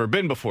 I had never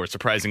been before,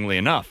 surprisingly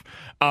enough.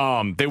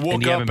 They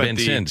woke up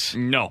since.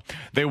 No.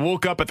 They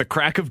woke up at the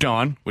crack of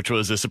dawn, which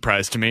was a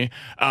surprise to me.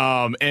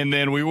 And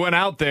then we went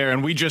out there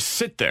and we just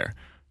sit there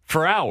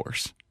for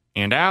hours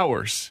and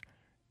hours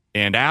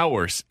and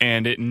hours,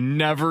 and it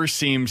never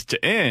seems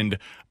to end.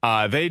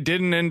 They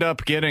didn't end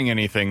up getting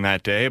anything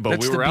that day,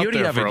 but we were out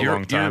there for a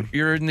long time.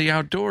 You're in the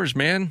outdoors,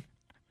 man.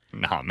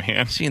 Nah,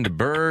 man. Seeing the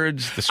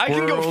birds, the squirrels,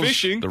 I can go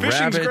fishing. The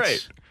Fishing's rabbits.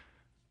 Great.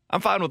 I'm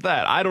fine with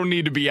that. I don't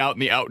need to be out in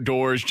the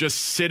outdoors just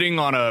sitting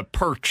on a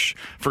perch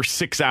for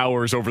 6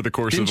 hours over the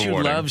course of the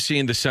morning. Didn't you love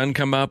seeing the sun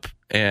come up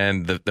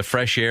and the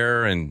fresh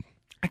air and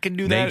I can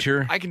do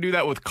nature? I can do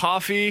that with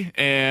coffee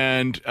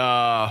and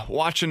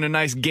watching a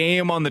nice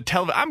game on the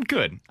television. I'm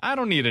good. I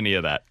don't need any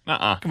of that.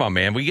 Come on,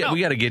 man. We got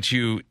to get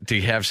you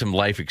to have some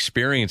life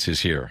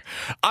experiences here.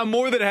 I'm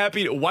more than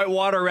happy to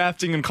whitewater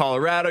rafting in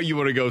Colorado. You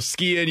want to go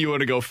skiing. You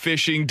want to go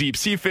fishing, deep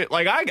sea fit.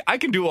 Like I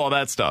can do all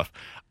that stuff.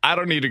 I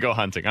don't need to go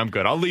hunting. I'm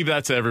good. I'll leave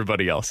that to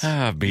everybody else.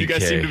 You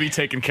guys seem to be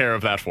taking care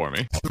of that for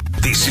me.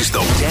 This is the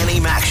Danny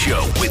Mac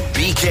Show with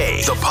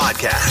BK, the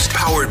podcast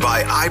powered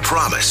by I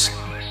Promise.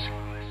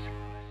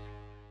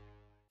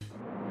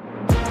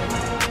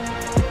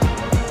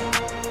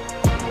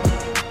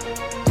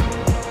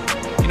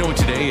 what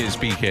today is,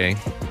 BK?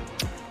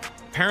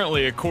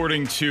 Apparently,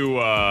 according to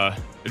a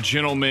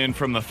gentleman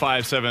from the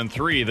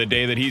 573, the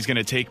day that he's going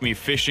to take me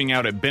fishing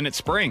out at Bennett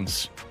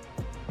Springs.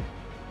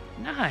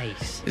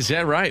 Nice. Is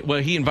that right? Well,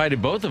 he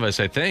invited both of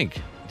us, I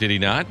think. Did he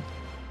not?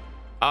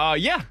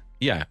 Yeah.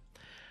 Yeah.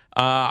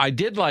 I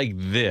did like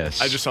this.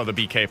 I just saw the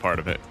BK part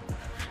of it.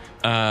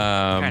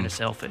 Kind of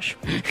selfish.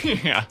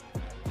 Yeah.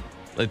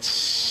 Let's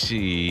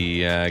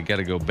see. I got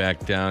to go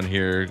back down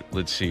here.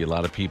 Let's see. A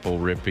lot of people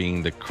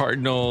ripping the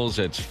Cardinals.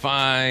 That's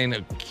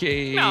fine.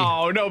 Okay.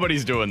 No,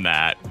 nobody's doing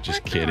that.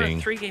 Just They're on a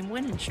kidding. 3-game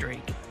winning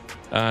streak.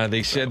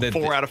 They said that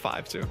 4 out of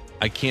 5 too.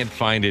 I can't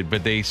find it,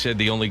 but they said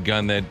the only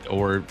gun that,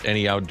 or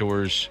any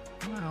outdoors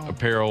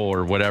apparel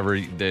or whatever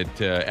that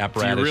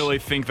apparatus. Do you really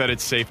think that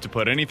it's safe to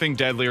put anything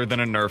deadlier than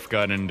a Nerf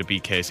gun into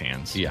BK's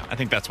hands? Yeah. I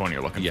think that's one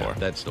you're looking for. Yeah,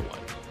 that's the one.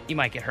 You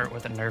might get hurt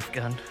with a Nerf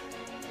gun.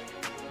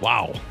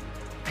 Wow.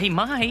 He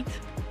might.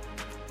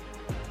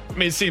 I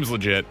mean, it seems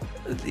legit.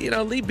 You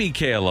know, leave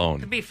BK alone.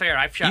 To be fair,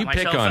 I've shot You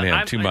myself. pick on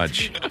him too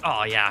much.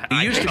 Oh, yeah.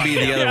 It used to be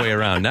the other way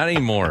around. Not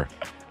anymore.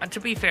 To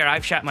be fair,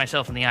 I've shot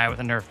myself in the eye with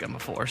a Nerf gun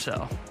before,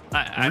 so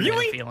I know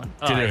the feeling.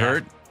 Did it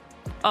hurt?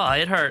 Oh,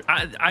 it hurt.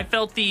 I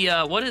felt the,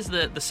 what is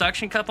the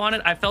suction cup on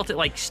it? I felt it,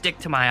 like, stick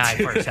to my eye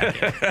for a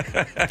second.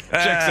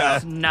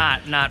 Checks out.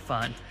 Not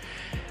fun.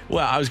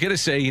 Well, I was going to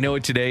say, you know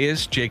what today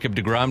is? Jacob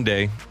deGrom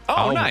Day.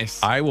 Oh,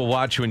 nice. I will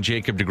watch when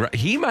Jacob deGrom...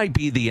 He might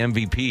be the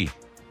MVP.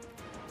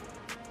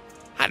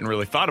 Hadn't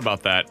really thought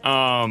about that.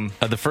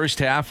 The first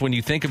half, when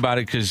you think about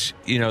it, because,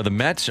 you know, the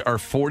Mets are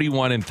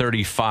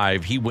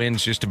 41-35. He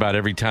wins just about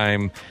every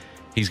time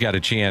he's got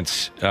a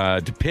chance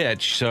to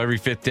pitch. So every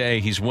fifth day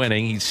he's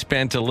winning. He's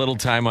spent a little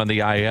time on the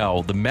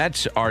IL. The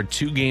Mets are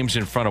 2 games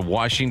in front of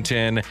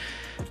Washington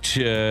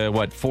to,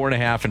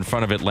 4.5 in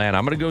front of Atlanta.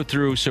 I'm going to go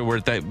through, so we're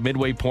at the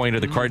midway point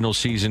of the Cardinals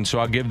season, so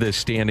I'll give the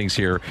standings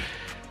here.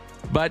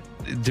 But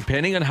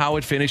depending on how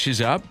it finishes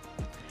up,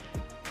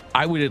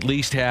 I would at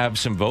least have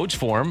some votes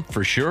for him,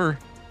 for sure.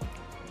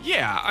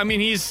 Yeah, I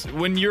mean,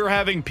 when you're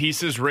having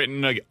pieces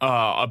written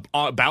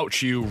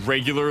about you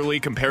regularly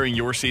comparing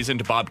your season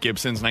to Bob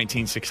Gibson's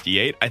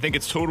 1968, I think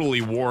it's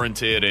totally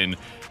warranted in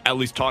at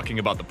least talking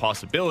about the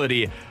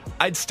possibility.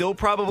 I'd still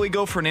probably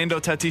go Fernando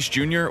Tatis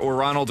Jr. or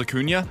Ronald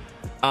Acuna.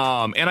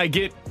 And I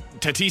get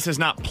Tatis has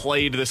not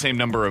played the same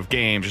number of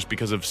games just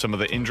because of some of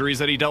the injuries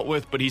that he dealt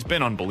with, but he's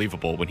been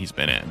unbelievable when he's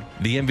been in.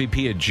 The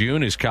MVP of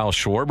June is Kyle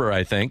Schwarber,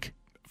 I think.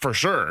 For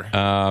sure.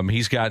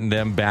 He's gotten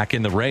them back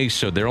in the race,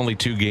 so they're only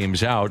 2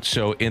 games out.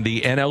 So in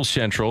the NL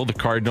Central, the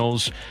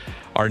Cardinals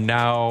are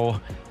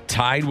now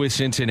tied with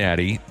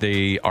Cincinnati.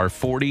 They are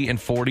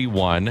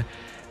 40-41.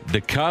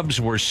 The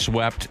Cubs were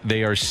swept.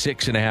 They are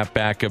 6.5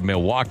 back of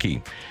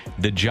Milwaukee.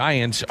 The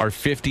Giants are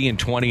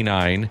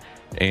 50-29,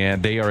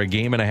 and they are a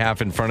game and a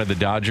half in front of the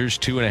Dodgers,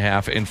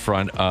 2.5 in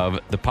front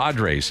of the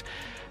Padres.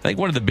 I think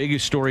one of the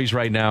biggest stories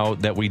right now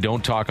that we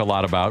don't talk a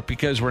lot about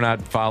because we're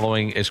not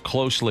following as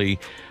closely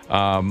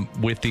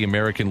with the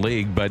American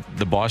League, but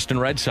the Boston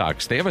Red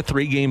Sox. They have a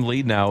 3-game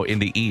lead now in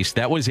the East.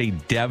 That was a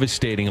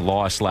devastating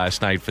loss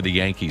last night for the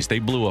Yankees. They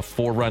blew a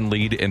 4-run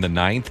lead in the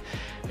 9th,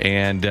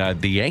 and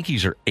the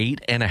Yankees are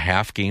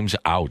 8.5 games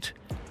out.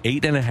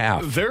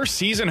 8.5. Their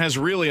season has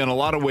really, in a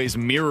lot of ways,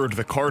 mirrored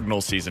the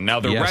Cardinals season. Now,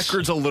 the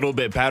record's a little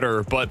bit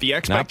better, but the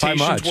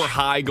expectations were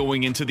high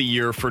going into the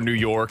year for New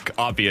York,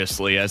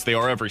 obviously, as they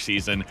are every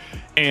season.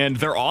 And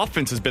their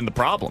offense has been the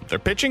problem. Their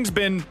pitching's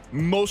been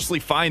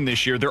mostly fine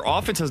this year. Their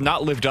offense has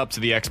not lived up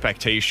to the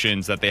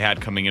expectations that they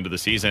had coming into the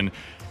season.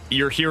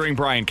 You're hearing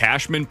Brian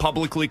Cashman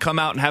publicly come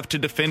out and have to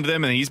defend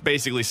them, and he's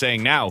basically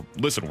saying now,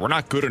 listen, we're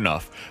not good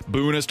enough.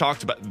 Boone has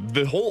talked about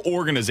the whole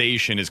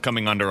organization is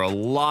coming under a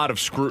lot of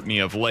scrutiny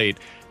of late.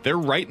 They're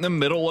right in the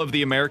middle of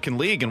the American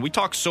League, and we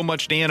talked so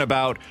much, Dan,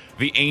 about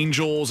the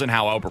Angels and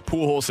how Albert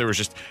Pujols, there was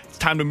just, it's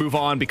time to move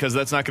on because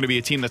that's not going to be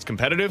a team that's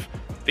competitive.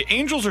 The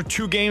Angels are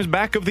 2 games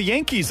back of the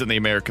Yankees in the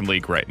American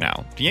League right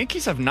now. The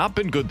Yankees have not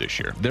been good this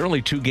year. They're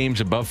only 2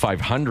 games above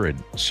 500.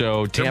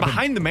 So they're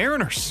behind the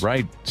Mariners.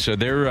 Right. So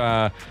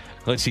they're,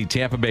 let's see,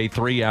 Tampa Bay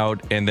 3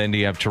 out, and then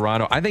you have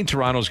Toronto. I think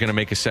Toronto's going to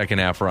make a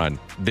second-half run.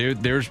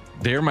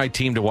 They're my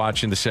team to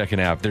watch in the second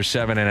half. They're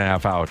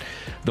 7.5 out.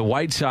 The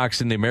White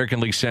Sox in the American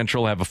League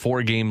Central have a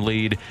 4-game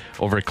lead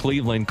over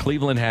Cleveland.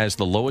 Cleveland has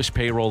the lowest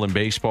payroll in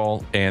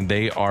baseball, and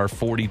they are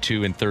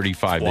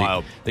 42-35.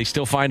 Wild. They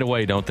still find a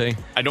way, don't they?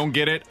 I don't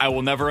get it. I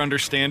will never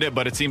understand it,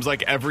 but it seems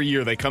like every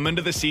year they come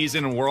into the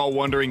season, and we're all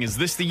wondering, is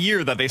this the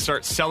year that they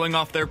start selling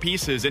off their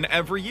pieces? And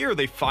every year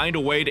they find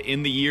a way to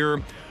end the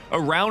year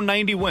around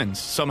 90 wins,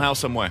 somehow,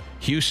 some way.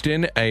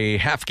 Houston, a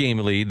half-game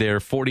lead. They're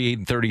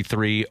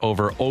 48-33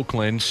 over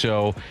Oakland.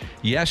 So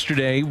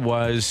yesterday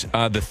was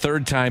the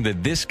 3rd time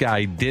that this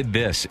guy did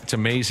this. It's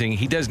amazing.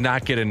 He does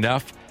not get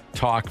enough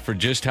talk for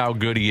just how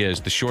good he is,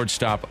 the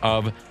shortstop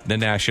of the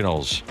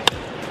Nationals.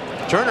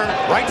 Turner,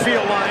 right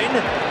field line,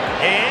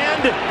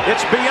 and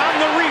it's beyond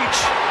the reach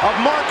of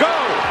Margot.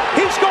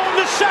 He's going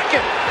to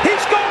second.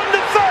 He's going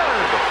to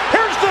third.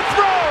 Here's the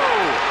throw.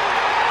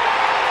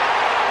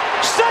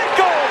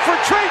 Psycho for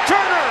Trey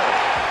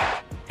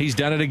Turner. He's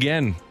done it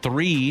again.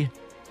 3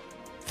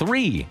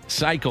 3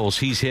 cycles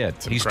he's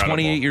hit. He's incredible.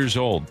 28 years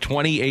old.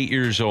 28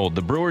 years old.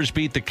 The Brewers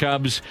beat the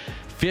Cubs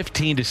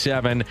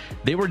 15-7.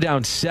 They were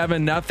down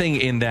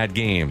 7-0 in that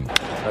game.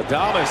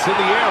 Adames in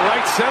the air,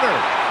 right center.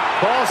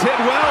 Ball's hit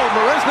well.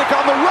 Marisnik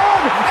on the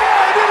run,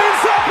 and it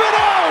is up and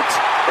out.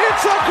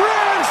 It's a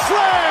grand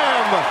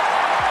slam.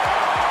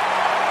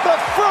 The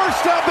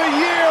first of the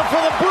year for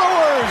the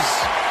Brewers.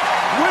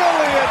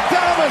 Willie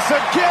Adames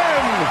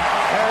again,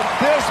 and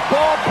this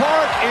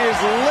ballpark is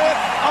lit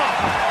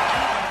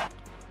up.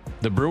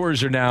 The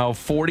Brewers are now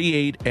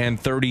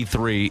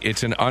 48-33.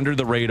 It's an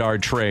under-the-radar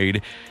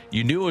trade.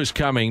 You knew it was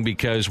coming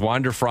because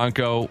Wander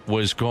Franco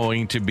was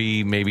going to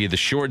be maybe the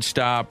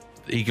shortstop.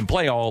 He can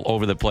play all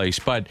over the place.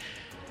 But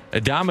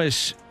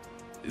Adames,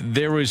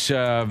 there was,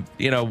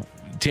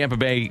 Tampa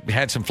Bay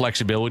had some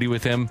flexibility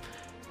with him.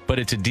 But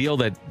it's a deal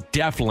that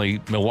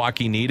definitely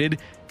Milwaukee needed,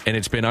 and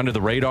it's been under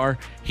the radar.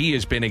 He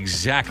has been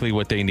exactly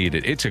what they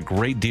needed. It's a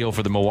great deal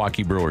for the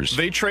Milwaukee Brewers.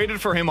 They traded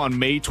for him on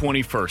May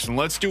 21st, and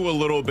let's do a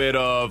little bit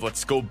of,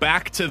 let's go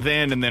back to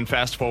then and then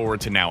fast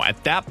forward to now.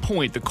 At that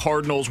point, the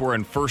Cardinals were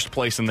in first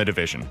place in the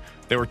division.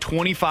 They were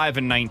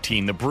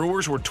 25-19. The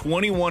Brewers were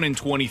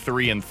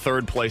 21-23 in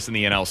third place in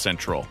the NL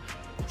Central.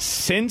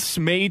 Since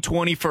May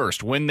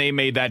 21st, when they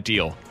made that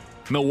deal,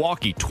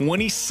 Milwaukee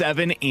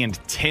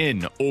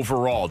 27-10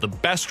 overall, the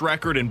best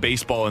record in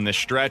baseball in this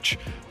stretch.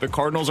 The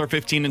Cardinals are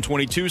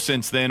 15-22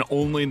 since then.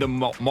 Only the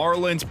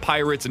Marlins,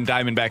 Pirates, and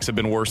Diamondbacks have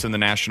been worse in the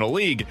National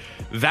League.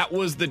 That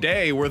was the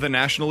day where the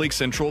National League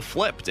Central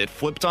flipped. It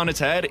flipped on its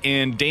head.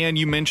 And Dan,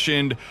 you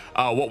mentioned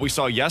what we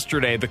saw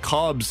yesterday. The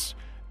Cubs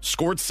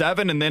scored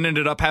 7 and then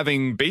ended up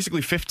having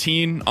basically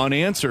 15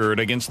 unanswered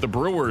against the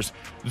Brewers.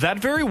 That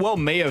very well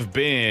may have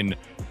been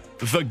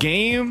the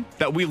game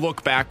that we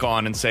look back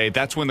on and say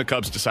that's when the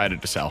Cubs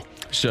decided to sell.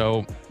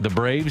 So the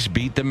Braves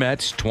beat the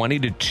Mets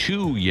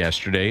 20-2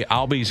 yesterday.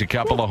 Albies a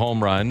couple of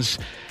home runs.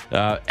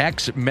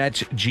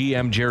 Ex-Mets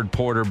GM Jared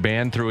Porter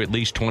banned through at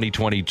least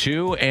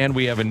 2022, and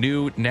we have a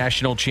new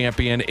national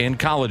champion in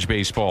college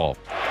baseball.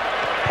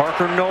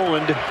 Parker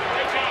Noland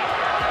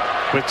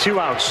with 2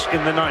 outs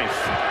in the 9th.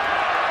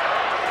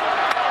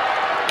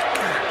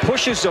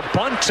 Pushes a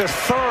bunt to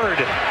third.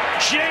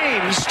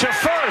 James to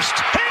first.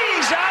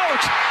 He's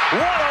out!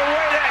 What a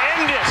way to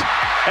end it!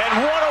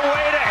 And what a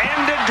way to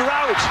end a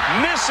drought!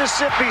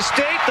 Mississippi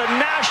State, the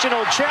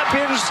national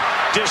champions,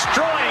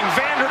 destroying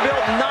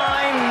Vanderbilt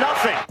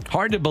 9-0.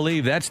 Hard to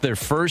believe that's their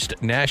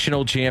first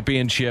national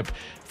championship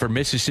for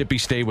Mississippi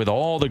State with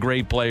all the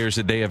great players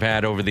that they have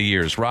had over the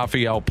years.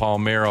 Rafael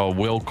Palmeiro,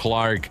 Will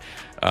Clark,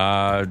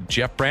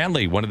 Jeff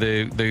Brandley, one of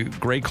the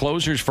great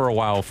closers for a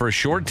while, for a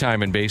short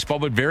time in baseball,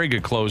 but very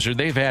good closer.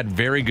 They've had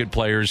very good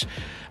players.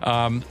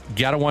 Got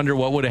to wonder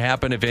what would have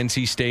happened if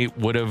NC State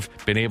would have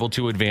been able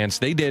to advance.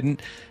 They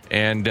didn't,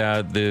 and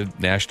the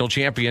national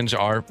champions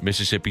are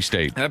Mississippi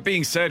State. That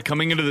being said,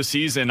 coming into the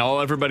season, all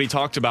everybody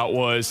talked about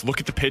was look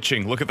at the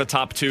pitching, look at the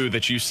top 2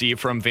 that you see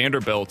from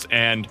Vanderbilt,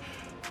 and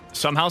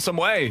somehow, some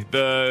way,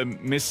 the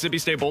Mississippi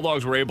State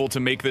Bulldogs were able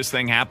to make this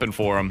thing happen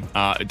for them,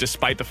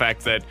 despite the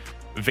fact that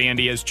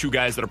Vandy has 2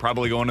 guys that are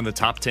probably going in the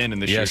top 10 in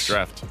this year's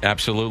draft.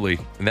 Absolutely.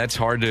 And that's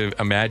hard to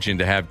imagine,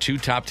 to have 2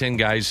 top 10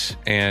 guys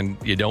and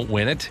you don't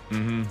win it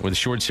with a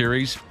short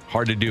series.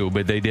 Hard to do,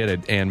 but they did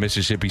it. And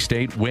Mississippi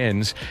State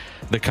wins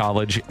the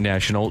college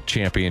national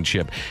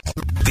championship.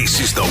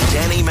 This is the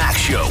Danny Mac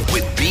Show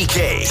with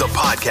BK, the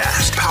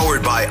podcast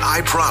powered by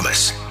I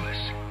Promise.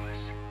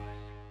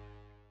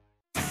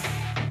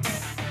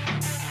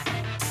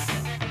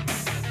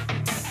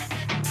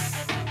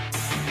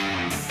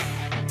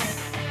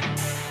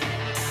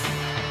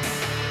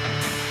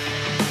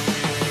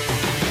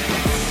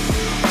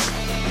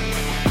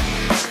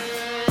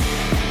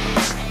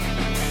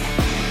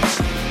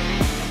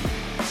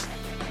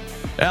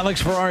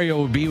 Alex Ferrario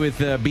will be with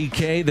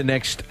BK the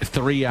next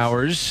 3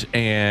 hours,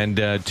 and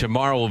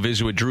tomorrow we'll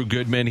visit with Drew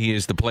Goodman. He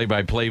is the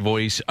play-by-play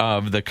voice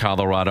of the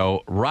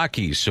Colorado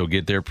Rockies, so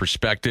get their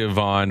perspective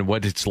on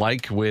what it's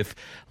like with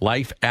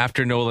life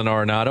after Nolan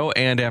Arenado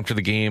and after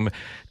the game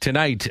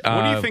tonight.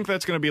 What do you think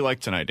that's going to be like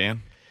tonight,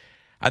 Dan?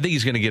 I think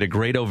he's going to get a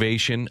great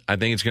ovation. I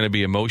think it's going to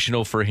be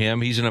emotional for him.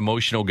 He's an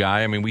emotional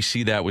guy. I mean, we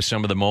see that with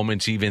some of the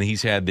moments even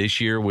he's had this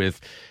year with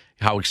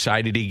how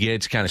excited he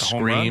gets, kind of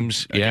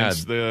screams.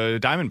 Against the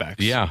Diamondbacks.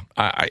 Yeah,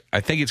 I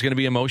think it's going to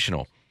be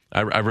emotional.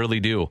 I really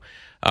do.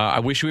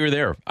 I wish we were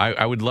there.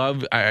 I would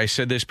love, I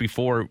said this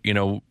before,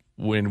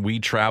 when we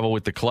travel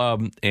with the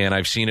club, and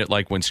I've seen it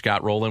like when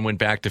Scott Rowland went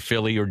back to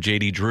Philly or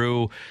J.D.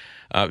 Drew,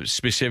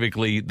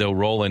 specifically, though,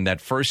 Rowland, that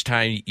first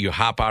time you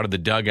hop out of the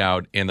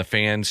dugout and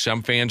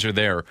some fans are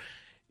there,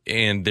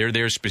 and they're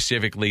there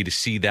specifically to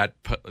see that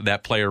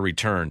player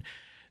return.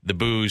 The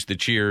boos, the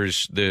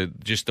cheers,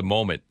 just the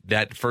moment,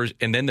 that first,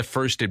 and then the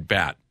first at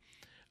bat,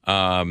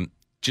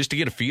 just to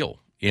get a feel,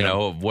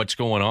 of what's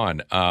going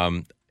on,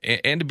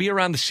 and to be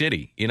around the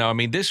city. I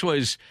mean,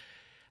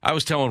 I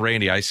was telling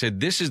Randy, I said,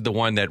 this is the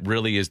one that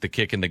really is the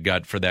kick in the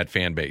gut for that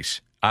fan base.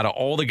 Out of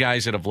all the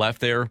guys that have left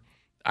there,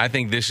 I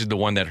think this is the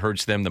one that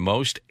hurts them the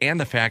most, and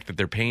the fact that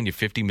they're paying you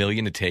 $50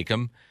 million to take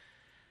them.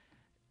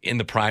 in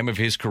the prime of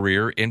his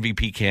career,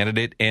 MVP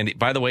candidate. And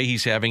by the way,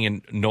 he's having a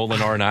Nolan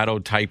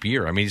Arenado type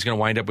year. I mean, he's going to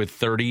wind up with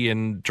 30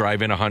 and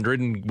drive in 100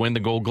 and win the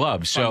Gold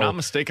Glove. So, if I'm not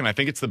mistaken, I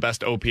think it's the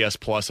best OPS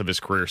plus of his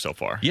career so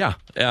far. Yeah.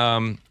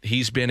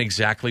 He's been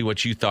exactly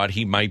what you thought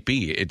he might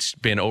be. It's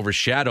been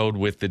overshadowed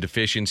with the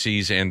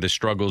deficiencies and the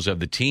struggles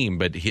of the team,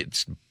 but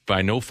it's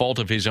by no fault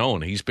of his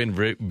own. He's been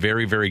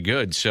very, very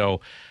good.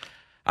 So,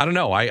 I don't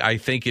know. I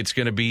think it's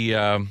going to be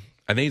an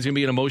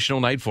emotional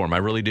night for him. I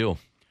really do.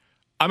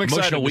 I'm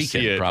excited emotional to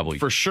see it, probably.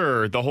 For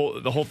sure. The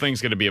whole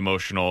thing's going to be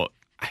emotional.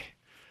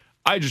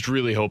 I just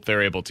really hope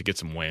they're able to get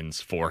some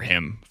wins for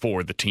him,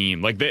 for the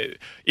team. Like,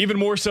 even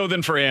more so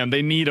than for him,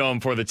 they need him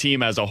for the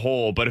team as a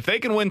whole. But if they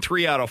can win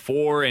 3 out of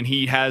 4 and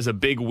he has a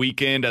big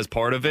weekend as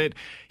part of it,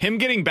 him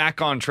getting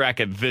back on track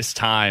at this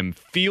time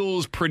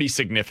feels pretty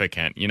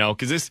significant,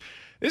 because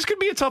this could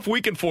be a tough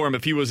weekend for him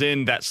if he was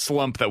in that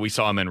slump that we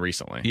saw him in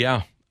recently.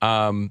 Yeah.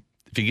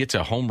 If he gets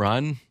a home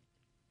run,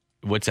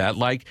 what's that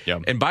like? Yeah.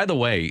 And by the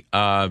way,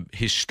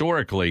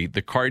 historically,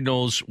 the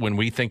Cardinals, when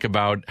we think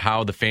about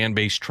how the fan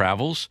base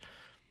travels,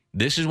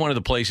 this is one of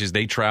the places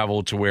they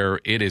travel to where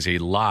it is a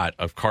lot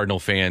of Cardinal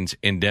fans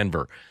in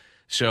Denver.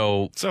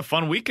 So it's a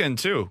fun weekend,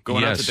 too,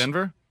 going out to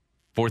Denver.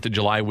 4th of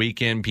July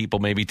weekend, people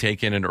maybe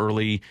taking an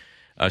early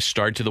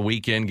start to the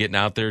weekend, getting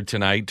out there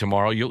tonight,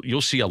 tomorrow.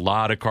 You'll see a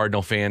lot of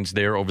Cardinal fans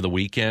there over the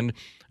weekend.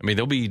 I mean,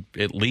 there'll be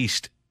at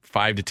least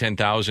 5,000 to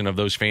 10,000 of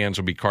those fans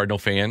will be Cardinal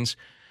fans.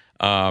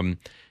 And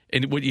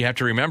what you have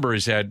to remember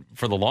is that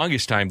for the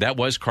longest time, that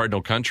was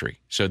Cardinal country.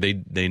 So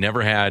they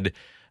never had,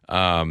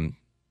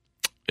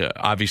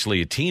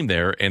 obviously, a team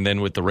there. And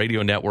then with the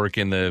radio network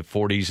in the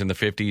 40s and the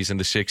 50s and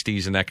the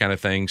 60s and that kind of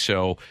thing.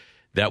 So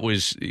that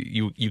was,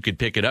 you could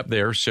pick it up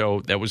there.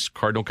 So that was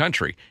Cardinal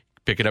country.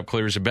 Pick it up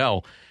clear as a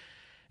bell.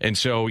 And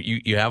so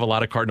you have a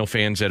lot of Cardinal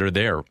fans that are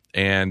there.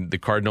 And the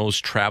Cardinals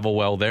travel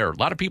well there. A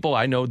lot of people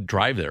I know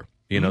drive there.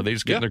 They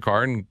just get in their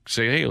car and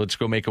say, hey, let's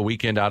go make a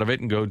weekend out of it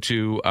and go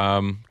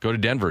to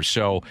Denver.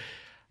 So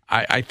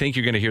I think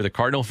you're going to hear the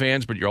Cardinal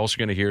fans, but you're also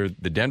going to hear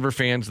the Denver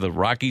fans, the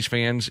Rockies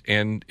fans,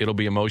 and it'll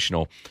be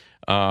emotional.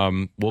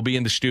 We'll be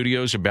in the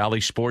studios of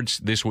Bally Sports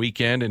this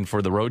weekend and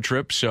for the road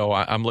trip. So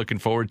I'm looking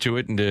forward to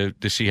it and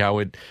to see how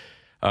it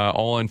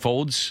all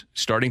unfolds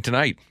starting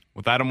tonight.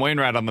 With Adam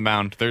Wainwright on the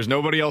mound, there's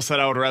nobody else that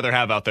I would rather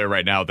have out there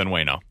right now than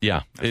Waino.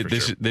 Yeah,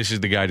 this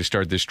is the guy to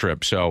start this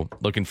trip, so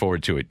looking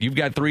forward to it. You've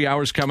got 3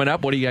 hours coming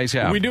up. What do you guys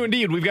have? We do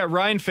indeed. We've got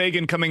Ryan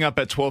Fagan coming up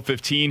at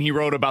 12:15. He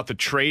wrote about the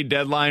trade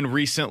deadline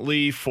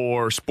recently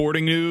for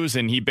Sporting News,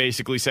 and he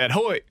basically said,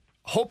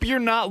 hope you're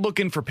not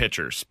looking for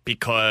pitchers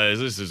because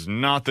this is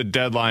not the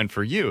deadline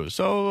for you.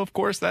 So, of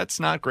course, that's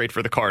not great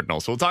for the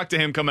Cardinals. So we'll talk to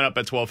him coming up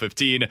at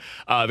 12:15.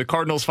 The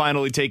Cardinals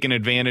finally taking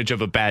advantage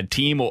of a bad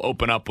team. We'll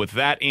open up with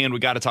that, and we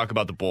got to talk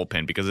about the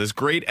bullpen because as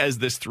great as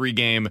this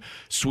 3-game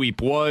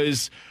sweep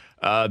was,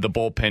 the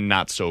bullpen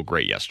not so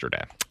great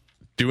yesterday.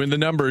 Doing the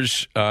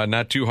numbers,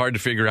 not too hard to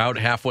figure out.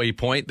 Halfway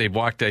point, they've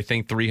walked, I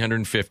think,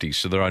 350,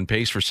 so they're on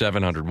pace for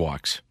 700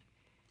 walks.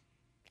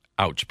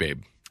 Ouch,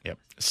 babe. Yep.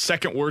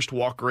 Second worst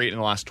walk rate in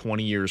the last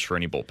 20 years for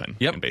any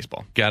bullpen in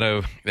baseball.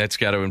 That's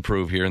got to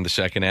improve here in the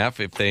second half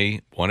if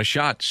they want a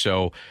shot.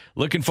 So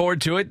looking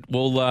forward to it.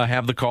 We'll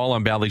have the call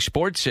on Bally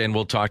Sports, and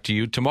we'll talk to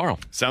you tomorrow.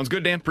 Sounds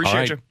good, Dan.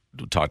 Appreciate you.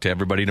 We'll talk to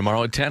everybody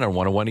tomorrow at 10 on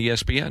 101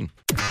 ESPN.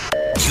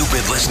 You've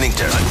been listening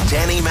to The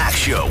Danny Mac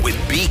Show with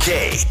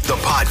BK, the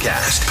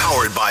podcast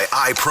powered by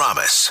I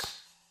Promise.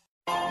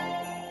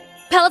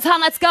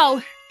 Peloton, let's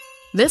go.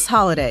 This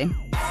holiday,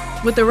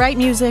 with the right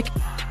music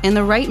and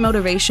the right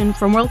motivation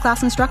from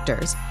world-class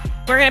instructors,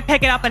 we're going to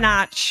pick it up a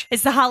notch.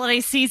 It's the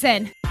holiday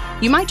season.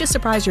 You might just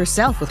surprise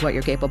yourself with what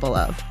you're capable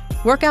of.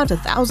 Work out to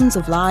thousands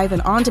of live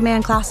and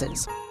on-demand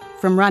classes,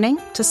 from running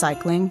to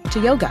cycling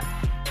to yoga.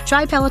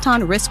 Try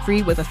Peloton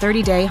risk-free with a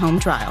 30-day home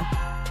trial.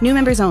 New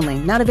members only,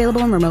 not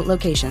available in remote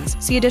locations.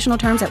 See additional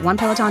terms at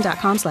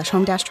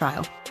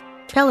onepeloton.com/home-trial.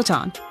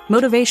 Peloton,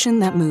 motivation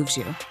that moves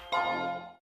you.